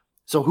 Like,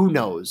 so who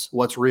knows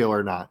what's real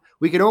or not?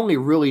 We can only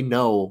really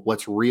know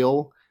what's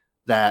real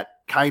that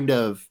kind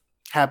of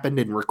happened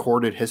in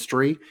recorded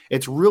history.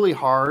 It's really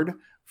hard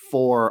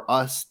for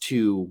us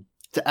to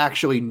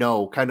actually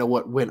know kind of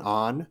what went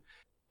on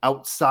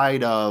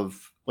outside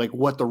of like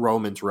what the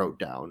Romans wrote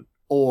down,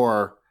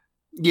 or,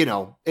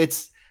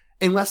 it's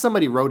unless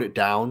somebody wrote it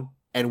down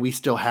and we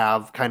still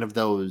have kind of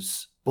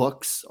those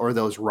books or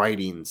those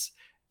writings,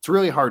 it's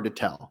really hard to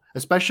tell.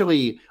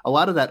 Especially a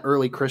lot of that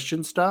early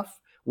Christian stuff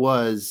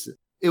was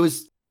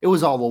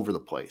all over the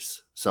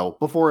place. So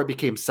before it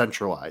became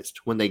centralized,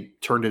 when they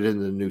turned it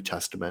into the New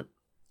Testament.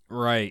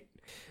 Right.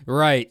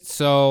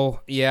 So,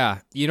 yeah.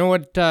 You know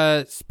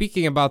what?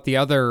 Speaking about the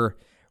other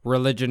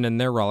religion and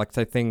their relics,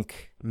 I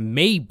think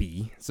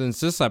maybe, since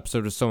this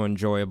episode is so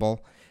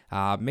enjoyable,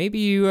 maybe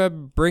you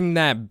bring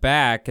that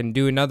back and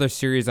do another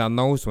series on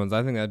those ones.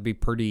 I think that'd be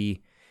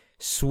pretty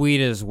sweet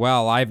as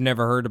well. I've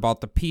never heard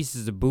about the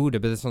pieces of Buddha,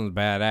 but this one's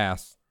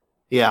badass.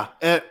 Yeah.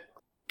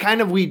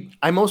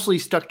 I mostly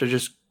stuck to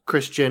just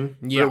Christian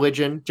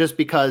religion just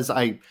because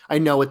I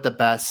know it the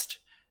best.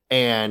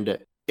 And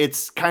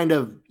it's kind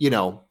of,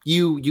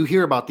 you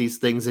hear about these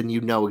things and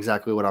you know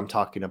exactly what I'm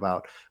talking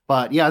about.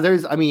 But yeah,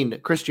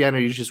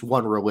 Christianity is just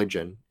one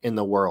religion in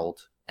the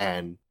world.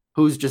 And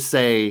who's to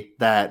say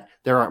that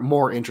there aren't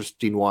more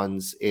interesting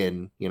ones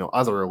in,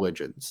 other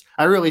religions?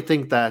 I really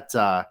think that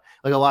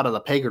like a lot of the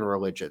pagan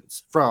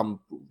religions from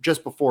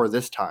just before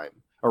this time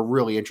are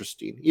really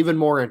interesting, even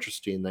more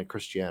interesting than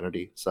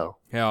Christianity. So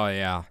hell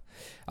yeah.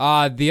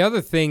 The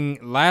other thing,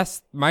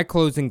 my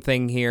closing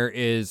thing here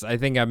is, I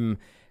think I'm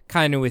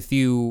kind of with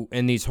you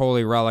in these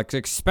holy relics,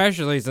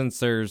 especially since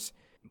there's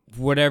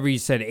whatever you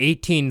said,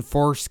 18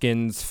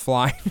 foreskins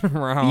flying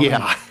around.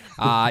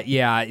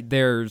 Yeah.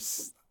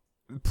 There's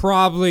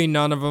probably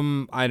none of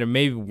them. I don't know,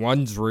 maybe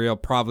one's real,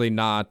 probably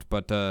not.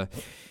 But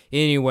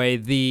anyway,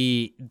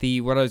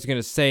 the what I was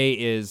gonna say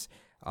is,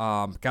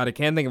 God, I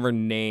can't think of her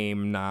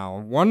name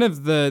now.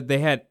 They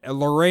had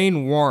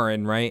Lorraine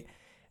Warren, right?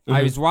 Mm-hmm.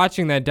 I was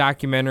watching that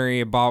documentary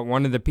about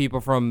one of the people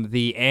from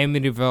the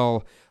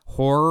Amityville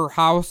Horror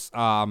House,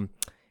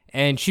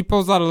 and she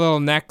pulls out a little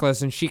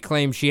necklace and she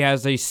claims she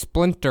has a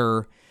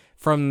splinter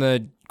from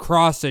the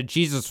cross that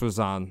Jesus was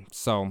on.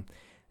 So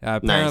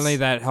apparently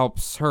that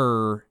helps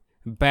her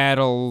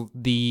battle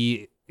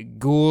the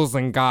ghouls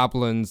and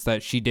goblins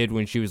that she did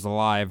when she was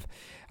alive.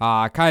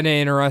 Kind of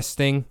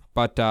interesting,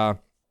 but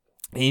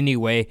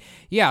anyway,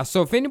 yeah,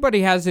 so if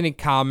anybody has any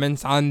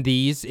comments on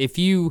these, if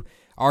you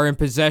are in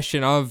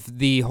possession of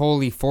the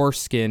holy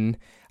foreskin,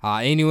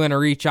 anyone to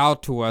reach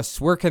out to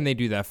us, where can they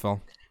do that,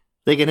 Phil?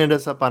 They can hit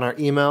us up on our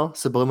email,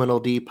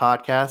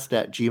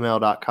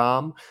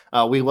 subliminaldpodcast@gmail.com.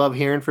 We love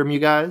hearing from you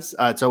guys.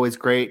 It's always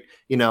great,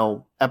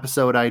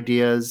 episode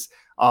ideas,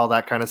 all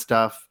that kind of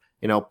stuff.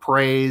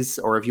 Praise,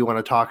 or if you want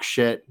to talk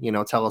shit,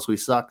 tell us we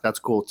suck. That's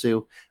cool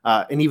too.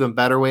 An even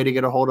better way to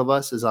get a hold of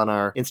us is on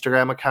our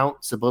Instagram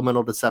account,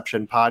 Subliminal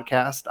Deception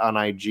Podcast on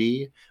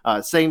IG.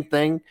 Same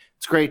thing.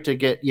 It's great to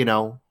get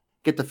the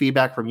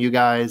feedback from you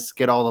guys,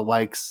 get all the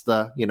likes,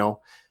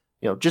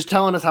 just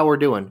telling us how we're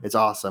doing. It's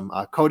awesome.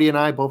 Cody and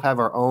I both have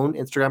our own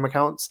Instagram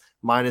accounts.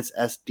 Mine is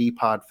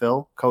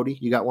SDPodPhil. Cody,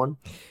 you got one?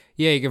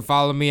 Yeah, you can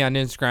follow me on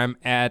Instagram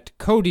at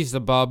Cody's the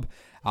Bub.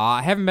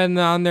 I haven't been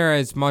on there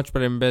as much,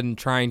 but I've been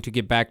trying to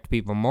get back to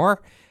people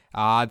more.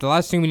 The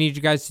last thing we need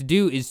you guys to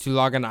do is to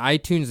log on to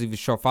iTunes, leave the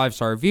show a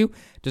 5-star review.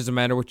 Doesn't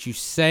matter what you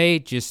say,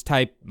 just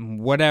type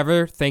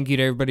whatever. Thank you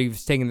to everybody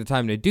who's taking the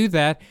time to do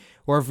that.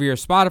 Or if you're a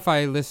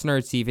Spotify listener,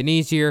 it's even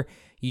easier.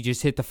 You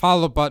just hit the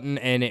follow button,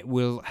 and it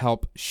will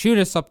help shoot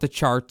us up the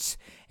charts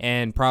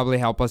and probably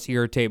help us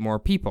irritate more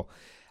people.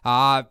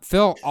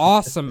 Phil,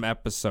 awesome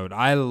episode.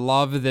 I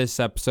love this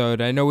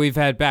episode. I know we've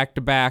had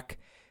back-to-back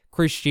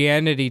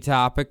Christianity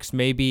topics.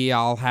 Maybe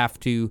I'll have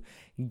to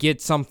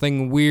get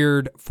something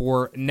weird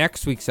for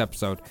next week's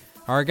episode.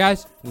 All right,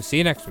 guys, we'll see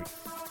you next week.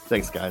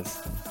 Thanks, guys.